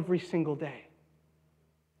every single day.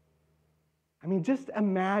 I mean, just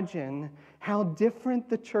imagine how different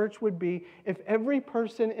the church would be if every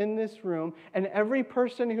person in this room and every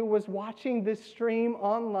person who was watching this stream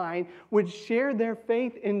online would share their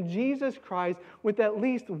faith in Jesus Christ with at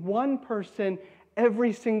least one person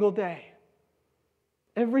every single day.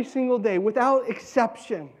 Every single day, without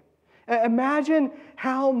exception. Imagine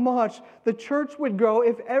how much the church would grow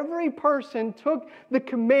if every person took the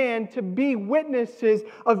command to be witnesses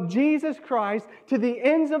of Jesus Christ to the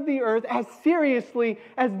ends of the earth as seriously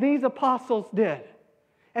as these apostles did,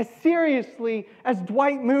 as seriously as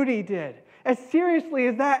Dwight Moody did, as seriously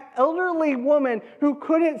as that elderly woman who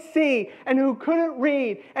couldn't see and who couldn't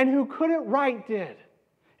read and who couldn't write did,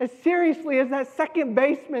 as seriously as that second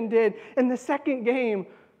baseman did in the second game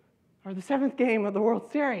or the seventh game of the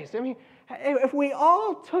World Series. I mean, if we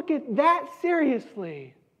all took it that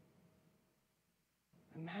seriously,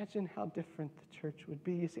 imagine how different the church would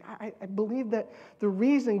be. You see, I believe that the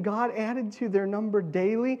reason God added to their number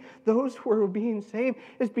daily those who were being saved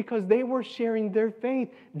is because they were sharing their faith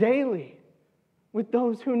daily with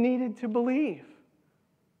those who needed to believe.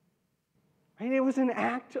 Right? It was an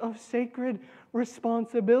act of sacred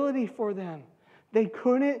responsibility for them. They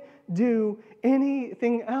couldn't do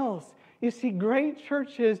anything else. You see, great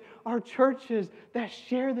churches are churches that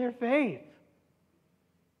share their faith.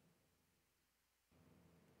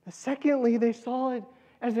 Secondly, they saw it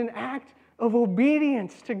as an act of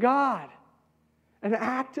obedience to God. An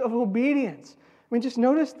act of obedience. I mean, just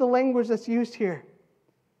notice the language that's used here.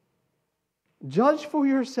 Judge for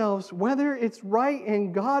yourselves whether it's right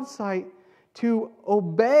in God's sight to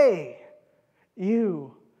obey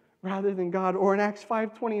you rather than God. Or in Acts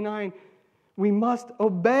 5:29, we must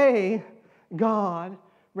obey God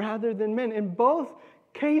rather than men. In both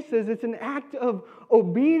cases, it's an act of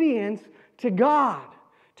obedience to God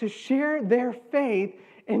to share their faith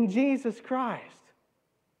in Jesus Christ.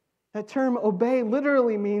 That term obey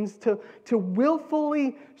literally means to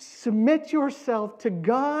willfully submit yourself to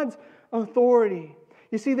God's authority.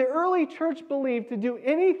 You see, the early church believed to do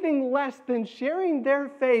anything less than sharing their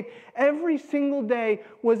faith every single day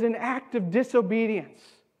was an act of disobedience.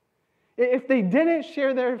 If they didn't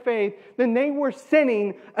share their faith, then they were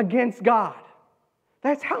sinning against God.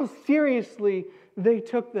 That's how seriously they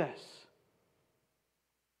took this.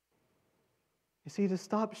 You see, to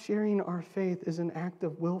stop sharing our faith is an act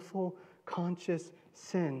of willful, conscious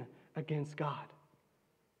sin against God.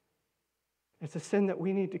 It's a sin that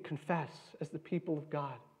we need to confess as the people of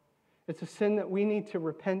God. It's a sin that we need to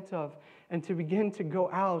repent of and to begin to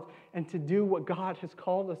go out and to do what God has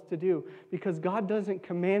called us to do, because God doesn't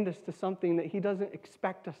command us to something that He doesn't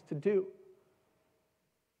expect us to do.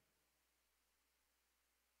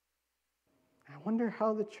 I wonder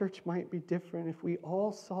how the church might be different if we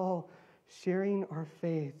all saw sharing our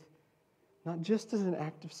faith not just as an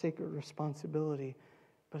act of sacred responsibility,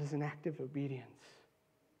 but as an act of obedience.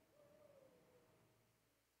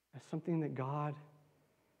 As something that God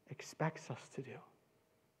expects us to do.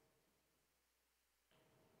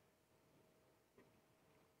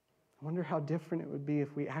 I wonder how different it would be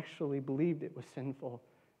if we actually believed it was sinful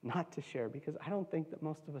not to share, because I don't think that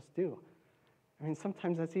most of us do. I mean,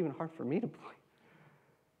 sometimes that's even hard for me to believe.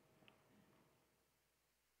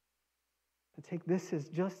 To take this as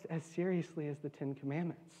just as seriously as the Ten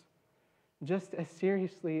Commandments, just as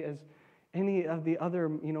seriously as any of the other,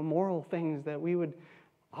 moral things that we would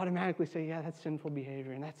automatically say, yeah, that's sinful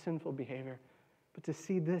behavior, and that's sinful behavior. But to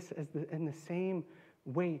see this as in the same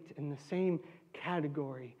weight, in the same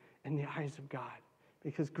category in the eyes of God.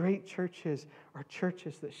 Because great churches are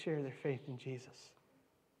churches that share their faith in Jesus.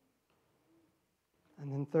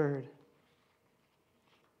 And then third,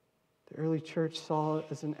 the early church saw it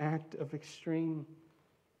as an act of extreme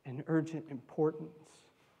and urgent importance.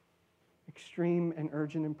 Extreme and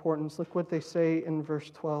urgent importance. Look what they say in verse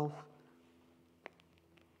 12.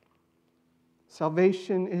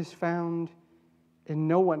 Salvation is found in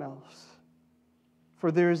no one else,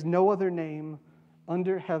 for there is no other name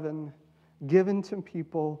under heaven given to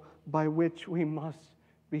people by which we must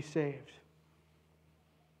be saved.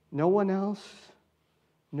 No one else,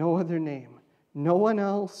 no other name. No one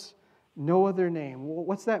else, no other name. Well,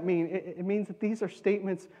 what's that mean? It means that these are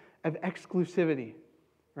statements of exclusivity,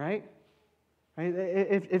 right?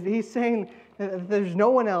 If he's saying that there's no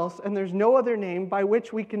one else and there's no other name by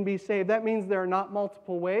which we can be saved, that means there are not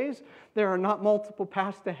multiple ways. There are not multiple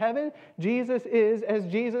paths to heaven. Jesus is, as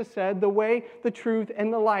Jesus said, the way, the truth,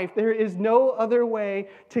 and the life. There is no other way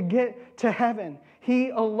to get to heaven. He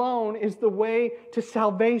alone is the way to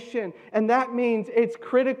salvation. And that means it's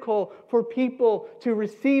critical for people to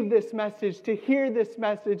receive this message, to hear this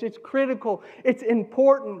message. It's critical. It's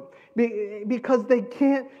important because they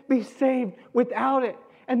can't be saved without it.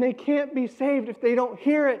 And they can't be saved if they don't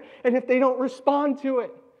hear it and if they don't respond to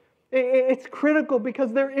it. It's critical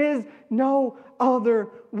because there is no other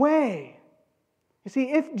way. You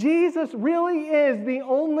see, if Jesus really is the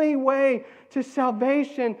only way to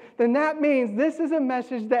salvation, then that means this is a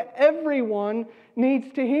message that everyone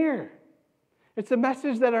needs to hear. It's a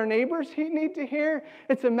message that our neighbors need to hear.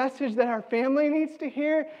 It's a message that our family needs to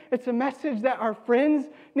hear. It's a message that our friends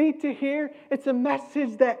need to hear. It's a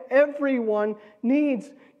message that everyone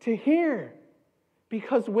needs to hear.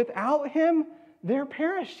 Because without Him, they're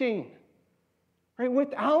perishing. Right?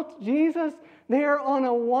 Without Jesus, they are on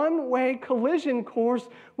a one-way collision course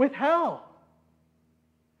with hell.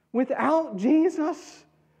 Without Jesus,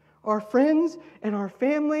 our friends and our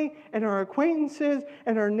family and our acquaintances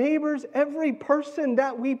and our neighbors, every person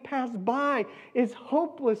that we pass by is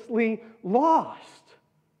hopelessly lost.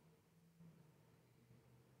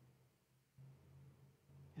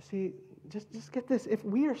 You see, just get this. If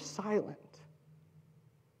we are silent,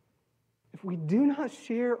 if we do not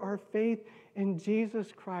share our faith in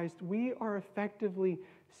Jesus Christ, we are effectively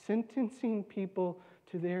sentencing people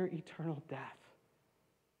to their eternal death.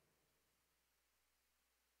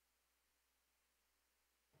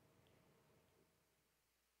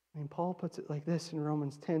 I mean, Paul puts it like this in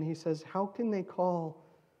Romans 10. He says, how can they call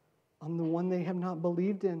on the one they have not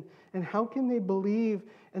believed in? And how can they believe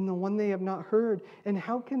in the one they have not heard? And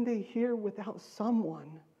how can they hear without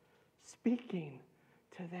someone speaking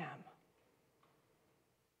to them?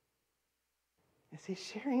 You see,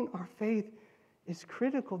 sharing our faith is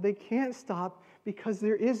critical. They can't stop because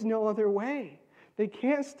there is no other way. They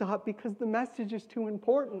can't stop because the message is too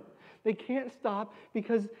important. They can't stop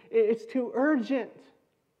because it's too urgent.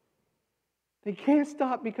 They can't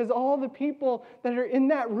stop because all the people that are in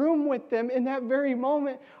that room with them in that very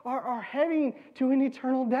moment are heading to an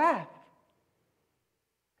eternal death.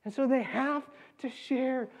 And so they have to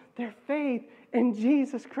share their faith in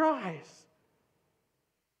Jesus Christ.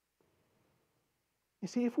 You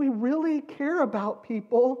see, if we really care about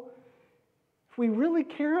people, we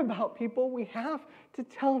have to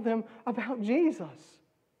tell them about Jesus.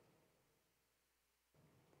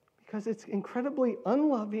 Because it's incredibly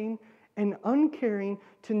unloving and uncaring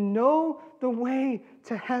to know the way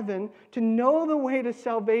to heaven, to know the way to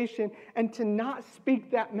salvation, and to not speak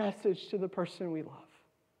that message to the person we love.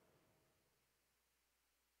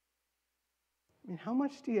 I mean, how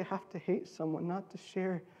much do you have to hate someone not to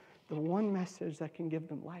share the one message that can give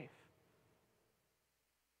them life?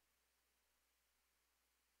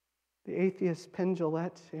 The atheist Penn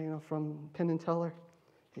Jillette, from Penn and Teller,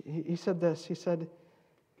 he said this. He said,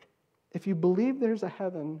 if you believe there's a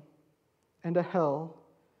heaven and a hell,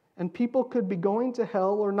 and people could be going to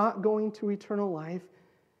hell or not going to eternal life,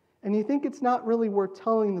 and you think it's not really worth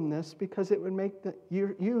telling them this because it would make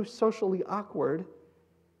you socially awkward,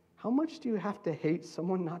 how much do you have to hate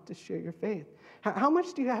someone not to share your faith? How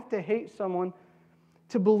much do you have to hate someone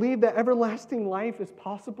to believe that everlasting life is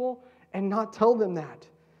possible and not tell them that?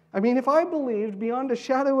 I mean, if I believed beyond a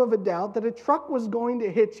shadow of a doubt that a truck was going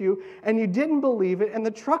to hit you and you didn't believe it and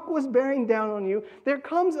the truck was bearing down on you, there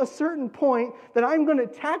comes a certain point that I'm going to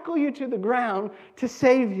tackle you to the ground to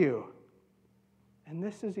save you. And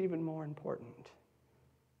this is even more important.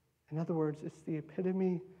 In other words, it's the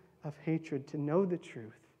epitome of hatred to know the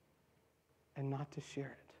truth and not to share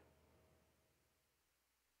it.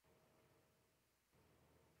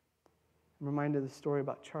 I'm reminded of the story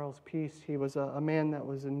about Charles Peace. He was a man that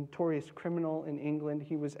was a notorious criminal in England.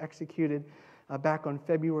 He was executed back on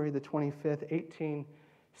February the 25th,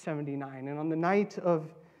 1879. And on the night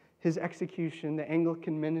of his execution, the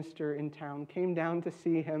Anglican minister in town came down to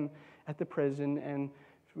see him at the prison and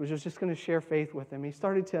was just going to share faith with him. He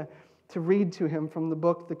started to read to him from the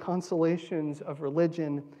book, The Consolations of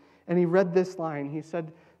Religion, and he read this line. He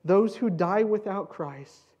said, "Those who die without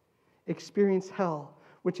Christ experience hell,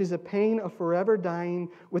 which is a pain of forever dying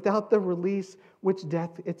without the release which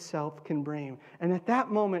death itself can bring." And at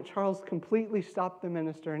that moment, Charles completely stopped the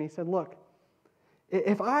minister and he said, "Look,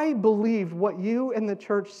 if I believed what you and the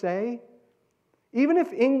church say, even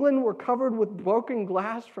if England were covered with broken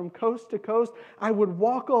glass from coast to coast, I would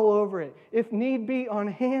walk all over it, if need be, on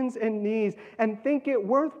hands and knees, and think it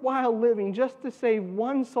worthwhile living just to save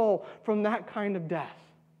one soul from that kind of death."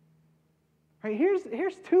 Right,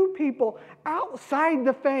 here's two people outside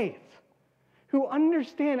the faith who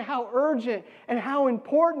understand how urgent and how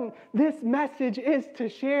important this message is to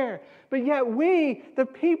share. But yet we, the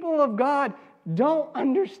people of God, don't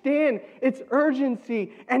understand its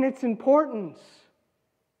urgency and its importance.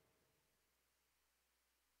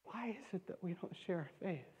 Why is it that we don't share our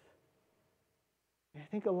faith? I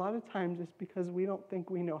think a lot of times it's because we don't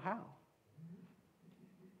think we know how.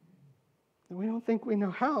 We don't think we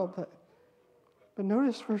know how, but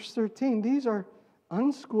notice verse 13. These are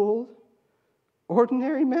unschooled,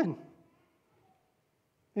 ordinary men.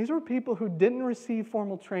 These were people who didn't receive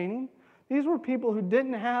formal training. These were people who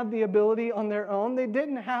didn't have the ability on their own. They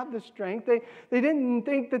didn't have the strength. They didn't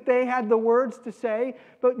think that they had the words to say,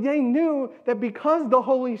 but they knew that because the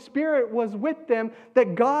Holy Spirit was with them,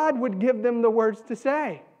 that God would give them the words to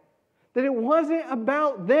say. That it wasn't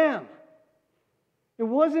about them. It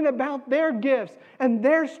wasn't about their gifts and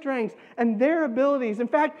their strengths and their abilities. In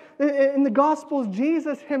fact, in the Gospels,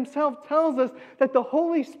 Jesus himself tells us that the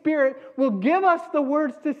Holy Spirit will give us the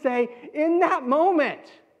words to say in that moment.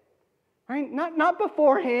 Right? Not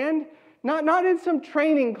beforehand, not in some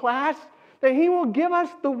training class, that he will give us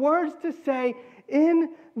the words to say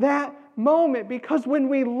in that moment. Because when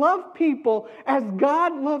we love people as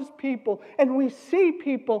God loves people, and we see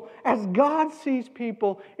people as God sees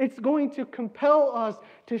people, it's going to compel us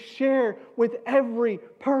to share with every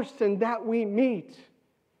person that we meet.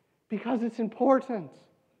 Because it's important.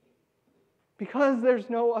 Because there's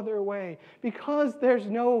no other way. Because there's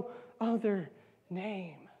no other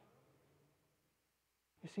name.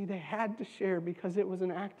 You see, they had to share because it was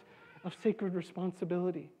an act of sacred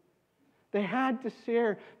responsibility. They had to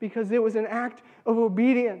share because it was an act of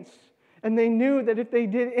obedience. And they knew that if they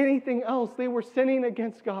did anything else, they were sinning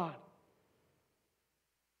against God.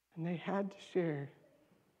 And they had to share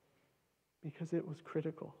because it was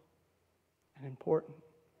critical and important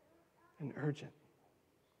and urgent.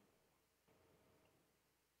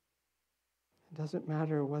 It doesn't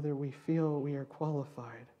matter whether we feel we are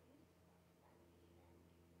qualified.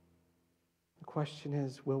 The question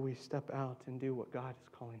is, will we step out and do what God is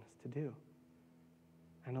calling us to do?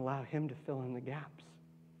 And allow Him to fill in the gaps.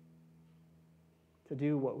 To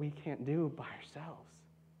do what we can't do by ourselves.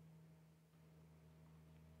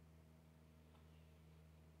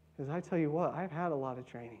 Because I tell you what, I've had a lot of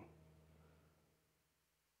training.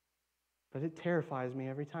 But it terrifies me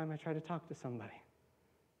every time I try to talk to somebody.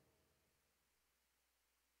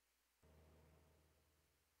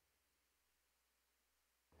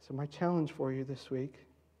 So my challenge for you this week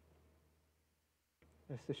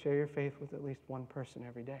is to share your faith with at least one person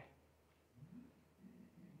every day.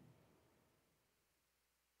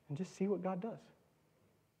 And just see what God does.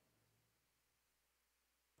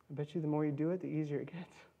 I bet you the more you do it, the easier it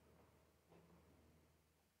gets.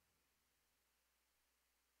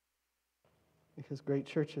 Because great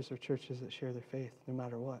churches are churches that share their faith no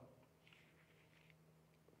matter what.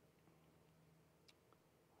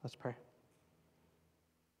 Let's pray.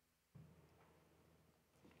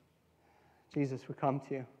 Jesus, we come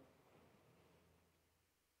to you.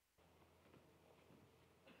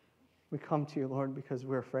 We come to you, Lord, because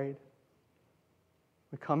we're afraid.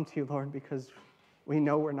 We come to you, Lord, because we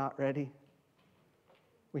know we're not ready.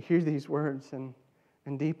 We hear these words, and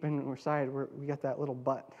deep inside, we got that little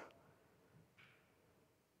but.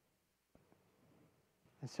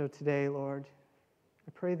 And so today, Lord,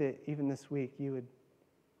 pray that even this week you would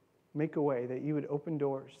make a way, that you would open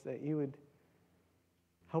doors, that you would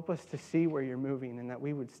help us to see where you're moving, and that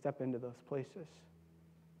we would step into those places.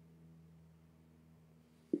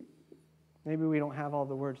 Maybe we don't have all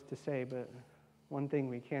the words to say, but one thing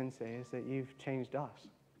we can say is that you've changed us.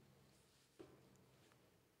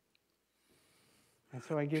 And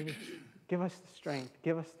so I give us the strength,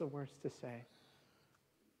 give us the words to say,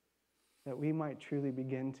 that we might truly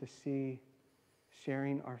begin to see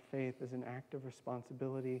sharing our faith as an act of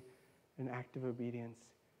responsibility, an act of obedience,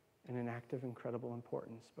 and an act of incredible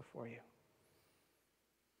importance before you.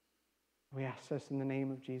 We ask this in the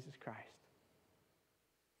name of Jesus Christ.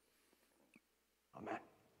 Amen.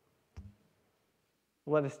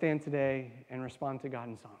 Let us stand today and respond to God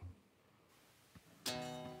in song.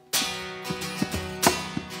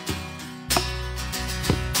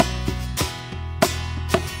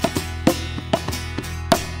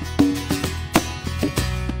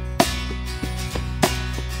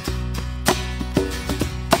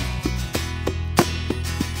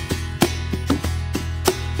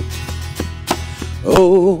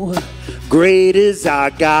 Oh, great is our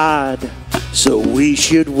God, so we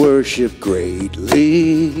should worship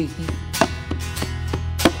greatly.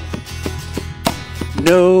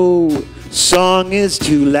 No song is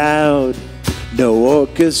too loud, no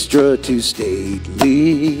orchestra too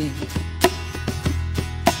stately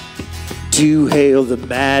to hail the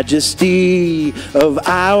majesty of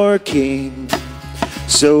our King.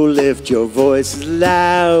 So lift your voices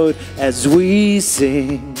loud as we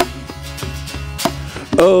sing.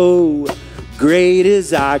 Oh, great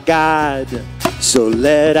is our God, so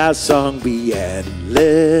let our song be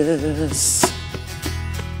endless.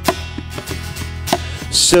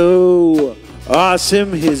 So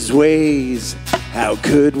awesome his ways, how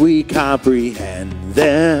could we comprehend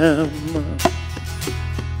them?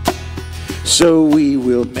 So we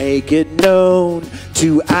will make it known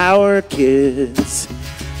to our kids,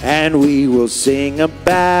 and we will sing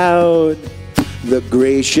about the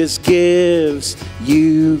gracious gifts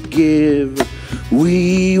you give.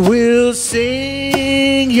 We will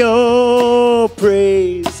sing your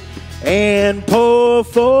praise and pour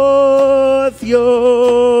forth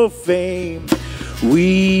your fame.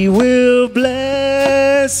 We will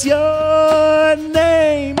bless your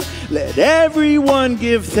name. Let everyone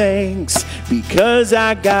give thanks, because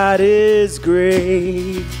our God is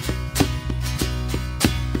great.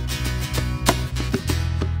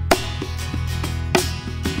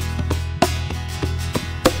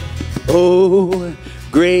 Oh,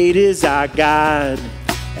 great is our God,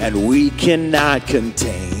 and we cannot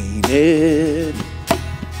contain it.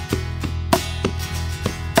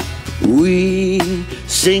 We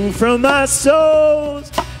sing from our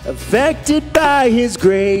souls, affected by his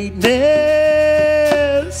greatness.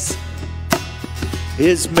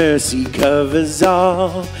 His mercy covers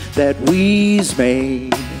all that we've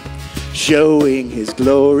made, showing his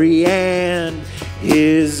glory and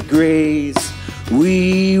his grace.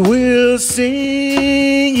 We will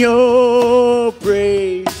sing your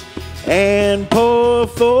praise and pour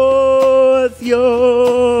forth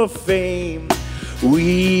your fame.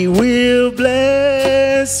 We will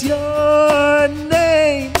bless your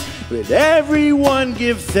name. Let everyone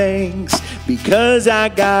give thanks, because our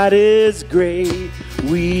God is great.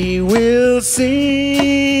 We will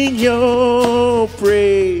sing your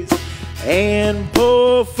praise and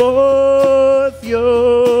pour forth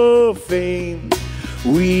your fame.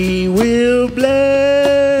 We will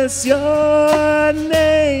bless your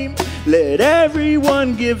name. Let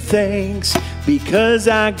everyone give thanks, because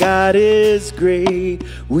our God is great.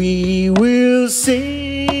 We will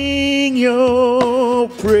sing your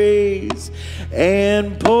praise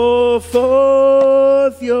and pour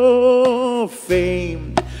forth your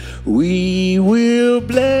fame. We will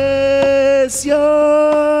bless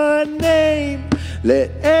your name. Let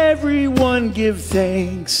everyone give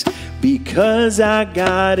thanks, because our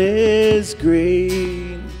God is great.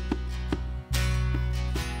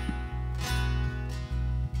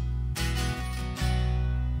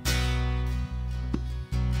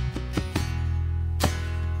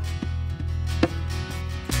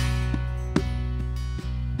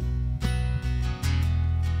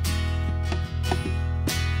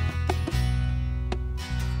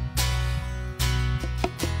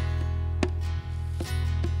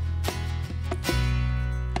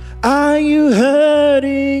 Are you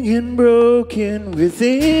hurting and broken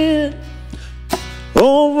within?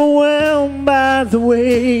 Overwhelmed by the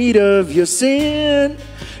weight of your sin?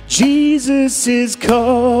 Jesus is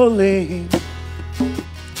calling.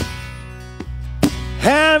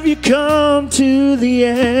 Have you come to the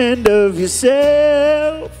end of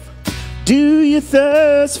yourself? Do you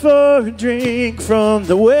thirst for a drink from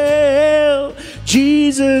the well?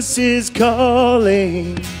 Jesus is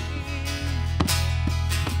calling.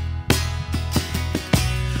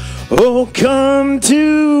 Oh, come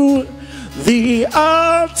to the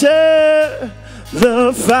altar.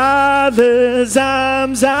 The Father's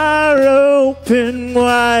arms are open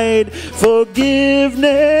wide. Forgiveness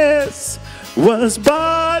was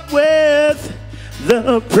bought with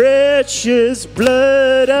the precious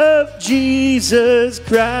blood of Jesus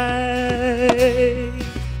Christ.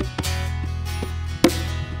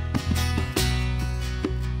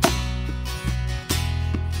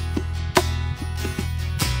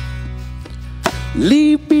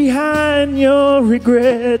 Leave behind your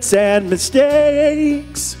regrets and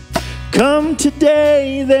mistakes. Come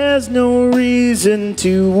today, there's no reason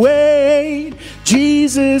to wait.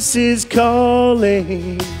 Jesus is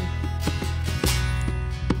calling.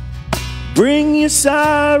 Bring your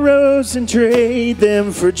sorrows and trade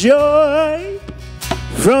them for joy.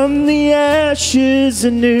 From the ashes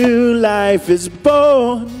a new life is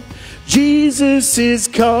born. Jesus is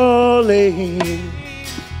calling.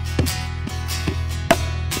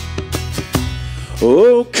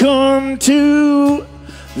 Oh, come to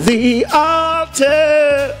the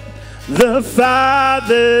altar. The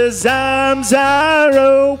Father's arms are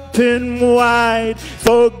open wide.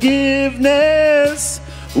 Forgiveness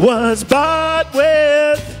was bought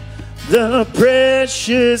with the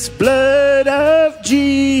precious blood of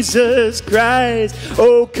Jesus Christ.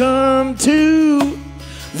 Oh, come to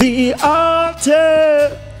the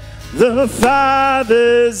altar. The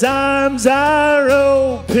Father's arms are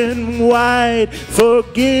open wide.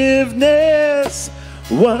 Forgiveness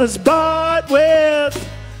was bought with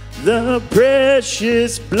the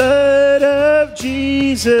precious blood of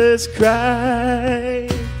Jesus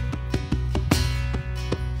Christ.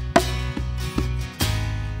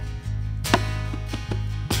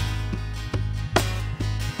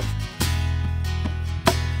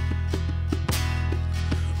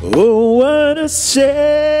 Oh, what a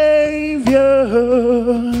Savior.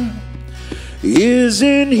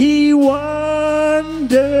 Isn't He wonderful?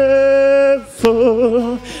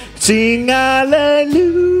 Sing hallelujah.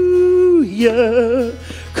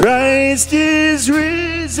 Christ is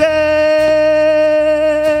risen.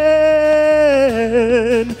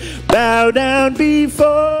 Bow down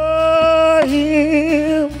before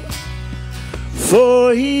Him,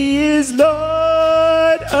 for He is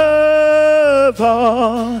Lord of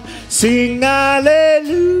all. Sing hallelujah.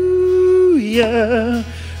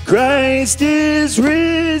 Christ is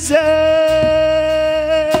risen.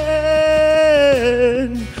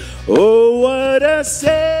 Oh, what a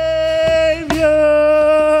Savior.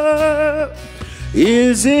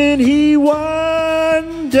 Isn't He wonderful?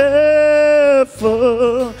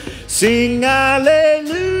 Sing hallelujah.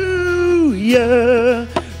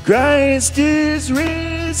 Christ is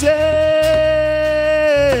risen.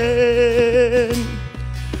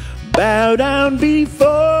 Bow down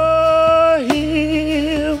before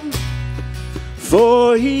Him,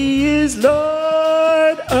 for He is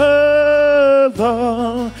Lord of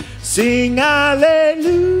all. Sing hallelujah.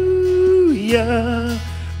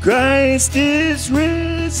 Christ is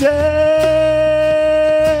risen.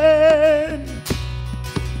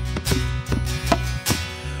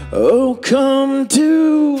 Oh, come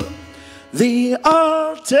to the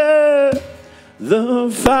altar. The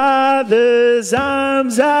Father's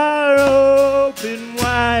arms are open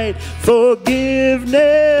wide. Forgiveness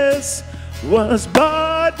was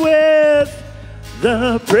bought with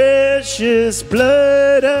the precious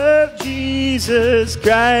blood of Jesus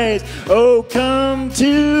Christ. Oh, come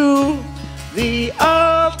to the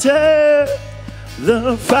altar.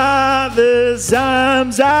 The Father's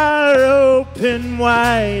arms are open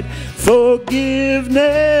wide. Forgiveness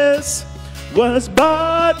was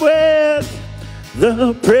bought with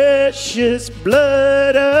the precious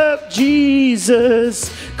blood of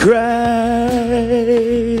Jesus Christ.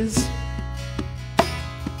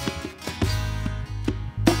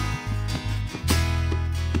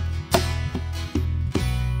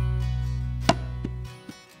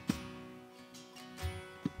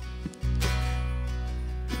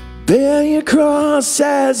 Bear your cross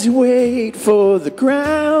as you wait for the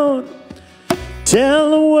crown.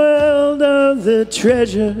 Tell the world of the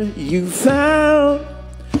treasure you found.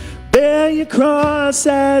 Bear your cross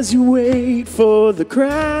as you wait for the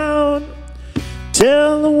crown.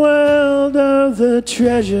 Tell the world of the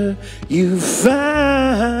treasure you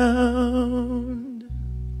found.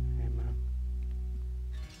 Amen.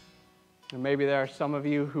 And maybe there are some of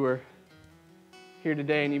you who are here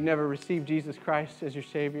today and you've never received Jesus Christ as your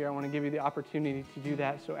Savior. I want to give you the opportunity to do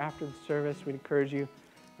that. So after the service, we'd encourage you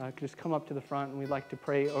just come up to the front, and we'd like to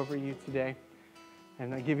pray over you today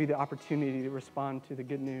and give you the opportunity to respond to the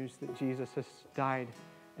good news that Jesus has died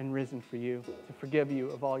and risen for you, to forgive you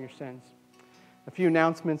of all your sins. A few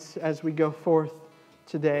announcements as we go forth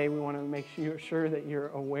today. We want to make sure that you're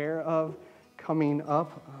aware of coming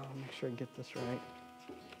up. Make sure I get this right.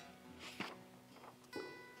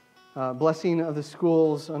 Blessing of the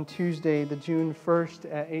Schools on Tuesday, the June 1st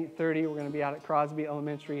at 8:30. We're going to be out at Crosby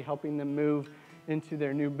Elementary helping them move into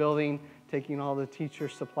their new building, taking all the teacher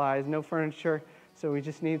supplies. No furniture, so we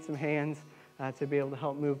just need some hands to be able to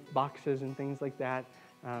help move boxes and things like that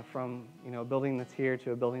from a building that's here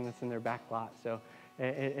to a building that's in their back lot. So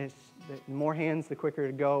it's the more hands, the quicker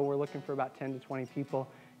to go. We're looking for about 10 to 20 people.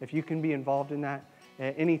 If you can be involved in that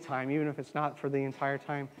at any time, even if it's not for the entire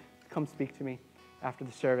time, come speak to me after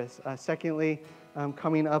the service. Secondly,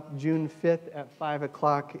 coming up June 5th at 5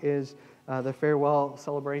 o'clock is the farewell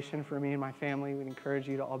celebration for me and my family. We'd encourage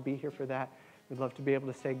you to all be here for that. We'd love to be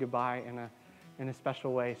able to say goodbye in a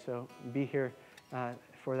special way. So be here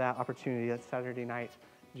for that opportunity. That's Saturday night,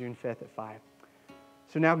 June 5th at 5.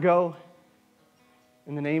 So now go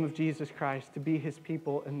in the name of Jesus Christ to be his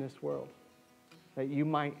people in this world, that you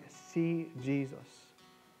might see Jesus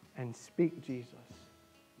and speak Jesus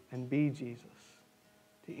and be Jesus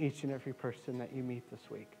to each and every person that you meet this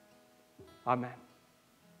week. Amen.